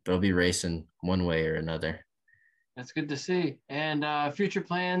they'll be racing one way or another. That's good to see. And future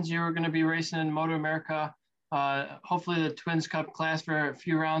plans, you're going to be racing in Moto America, hopefully the Twins Cup class for a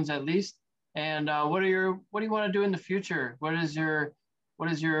few rounds at least. And what do you want to do in the future? What does your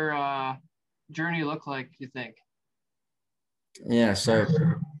journey look like, you think? Yeah. So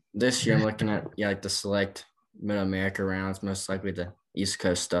this year I'm looking at, like the select Mid America rounds, most likely the East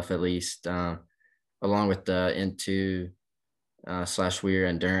Coast stuff at least, along with the into slash weir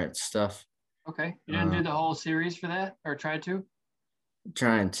endurance stuff. Okay. You didn't Uh, do the whole series for that or tried to?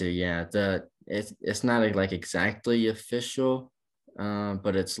 Trying to, yeah. It's not like exactly official,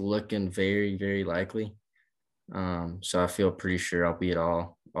 but it's looking very, very likely. So I feel pretty sure I'll be at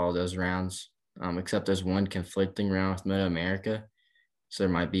all those rounds. Except there's one conflicting round with Mid America. So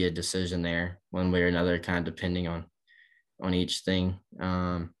there might be a decision there one way or another, kind of depending on each thing.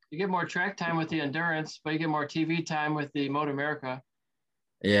 You get more track time with the endurance, but you get more TV time with the Moto America.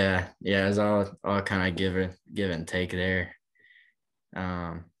 Yeah, it's all kind of give and take there.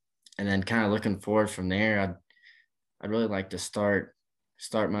 Um, and then kind of looking forward from there, I'd really like to start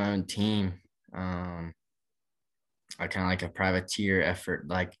my own team. I kind of like a privateer effort.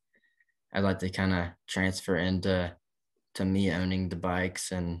 Like I'd like to kind of transfer into me owning the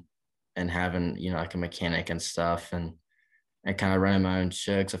bikes and having like a mechanic and stuff and kind of running my own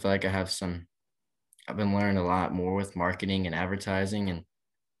show. Because I feel like I've been learning a lot more with marketing and advertising and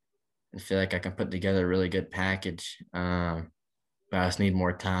I feel like I can put together a really good package. But I just need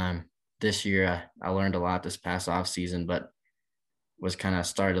more time. This year, I learned a lot this past off season, but was kind of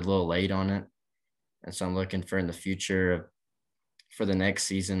started a little late on it. And so I'm looking for in the future for the next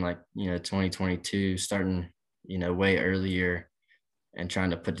season, like, 2022, starting, way earlier and trying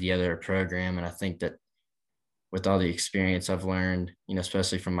to put together a program. And I think that with all the experience I've learned,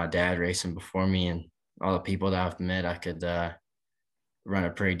 especially from my dad racing before me and all the people that I've met, I could run a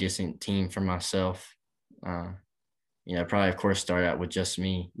pretty decent team for myself. Uh, probably of course start out with just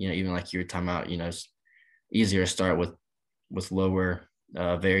me, even like you were talking about, it's easier to start with lower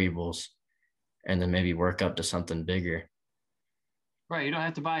variables and then maybe work up to something bigger. Right. You don't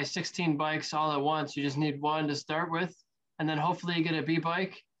have to buy 16 bikes all at once. You just need one to start with. And then hopefully you get a B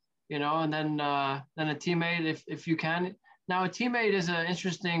bike, and then a teammate if you can. Now a teammate is an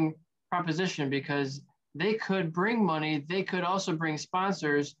interesting proposition because they could bring money, they could also bring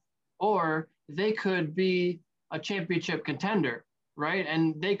sponsors, or they could be a championship contender, right?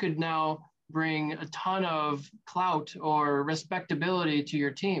 And they could now bring a ton of clout or respectability to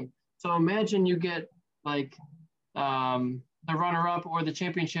your team. So imagine you get like the runner-up or the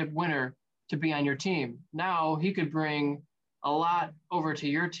championship winner to be on your team. Now he could bring a lot over to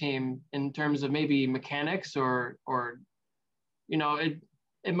your team in terms of maybe mechanics or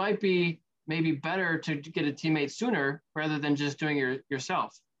it might be maybe better to get a teammate sooner rather than just doing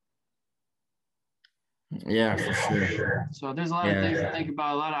yourself. Yeah, for sure. So there's a lot of things to Yeah. think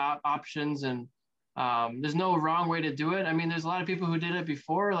about, a lot of options, and there's no wrong way to do it. I mean, there's a lot of people who did it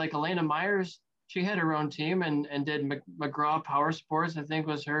before, like Elena Myers. She had her own team and did McGraw Power Sports, I think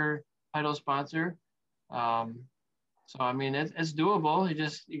was her title sponsor. So I mean, it's doable.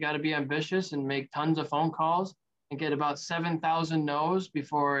 You got to be ambitious and make tons of phone calls and get about 7,000 no's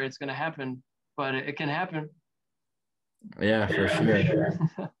before it's going to happen. But it can happen. Yeah, for sure.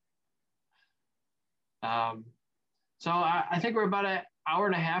 So I think we're about an hour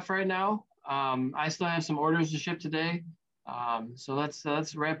and a half right now. I still have some orders to ship today. So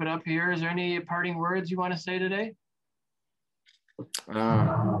let's wrap it up here. Is there any parting words you want to say today?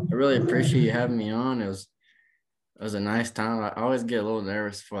 I really appreciate you having me on. It was a nice time. I always get a little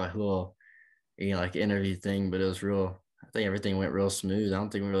nervous for like a little, like interview thing, but it was real. I think everything went real smooth. I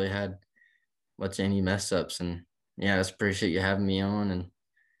don't think we really had much any mess ups, and yeah, I just appreciate you having me on, and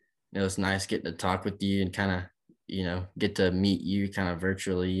it was nice getting to talk with you and kind of, get to meet you kind of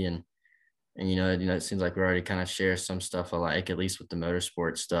virtually, and it seems like we already kind of share some stuff alike, at least with the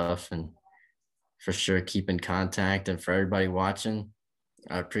motorsport stuff, and for sure keep in contact. And for everybody watching,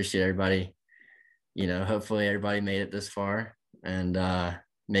 I appreciate everybody. Hopefully everybody made it this far and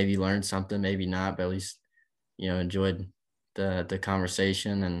maybe learned something, maybe not, but at least enjoyed the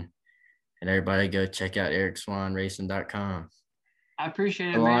conversation, and everybody go check out ericswanracing.com. I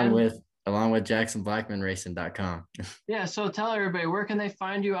appreciate it, along man. with jacksonblackmanracing.com. Yeah, so tell everybody, where can they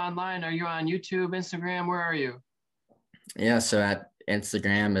find you online? Are you on YouTube, Instagram? Where are you? Yeah, so at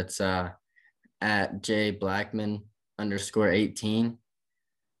Instagram it's at jblackman_18.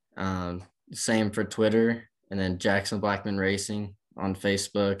 Same for Twitter, and then Jackson Blackman Racing on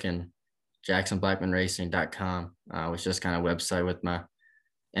Facebook, and jacksonblackmanracing.com, which is just kind of website with my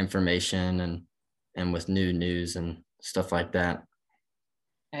information and with new news and stuff like that.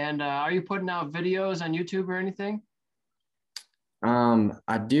 And are you putting out videos on YouTube or anything?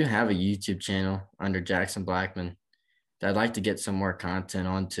 I do have a YouTube channel under Jackson Blackman that I'd like to get some more content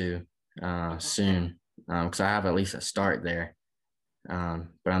onto soon, because I have at least a start there. But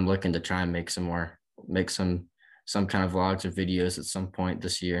I'm looking to try and make some kind of vlogs or videos at some point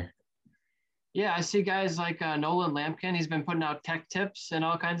this year. Yeah, I see guys like Nolan Lampkin. He's been putting out tech tips and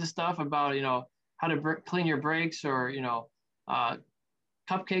all kinds of stuff about, how to clean your brakes or, uh,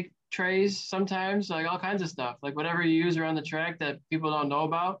 cupcake trays sometimes, like all kinds of stuff, like whatever you use around the track that people don't know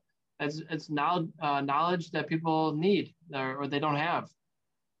about. It's knowledge that people need or they don't have.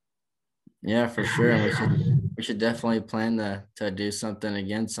 Yeah, for sure. And we should definitely plan to do something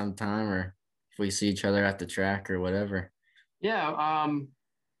again sometime, or if we see each other at the track or whatever. Yeah.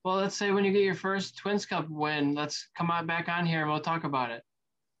 Well, let's say when you get your first Twins Cup win, let's come on back on here and we'll talk about it.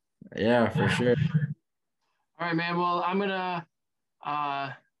 Yeah, for sure. All right, man. Well, I'm gonna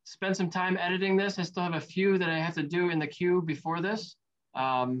spend some time editing this. I still have a few that I have to do in the queue before this.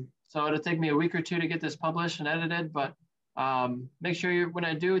 So it'll take me a week or two to get this published and edited, but make sure when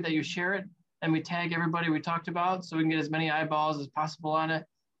I do that you share it and we tag everybody we talked about so we can get as many eyeballs as possible on it.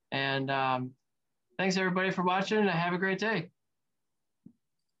 And thanks everybody for watching and have a great day.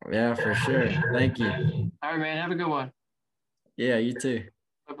 Yeah, for sure. Thank you. All right, man. Have a good one. Yeah, you too.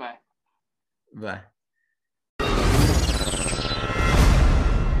 Bye-bye. Bye.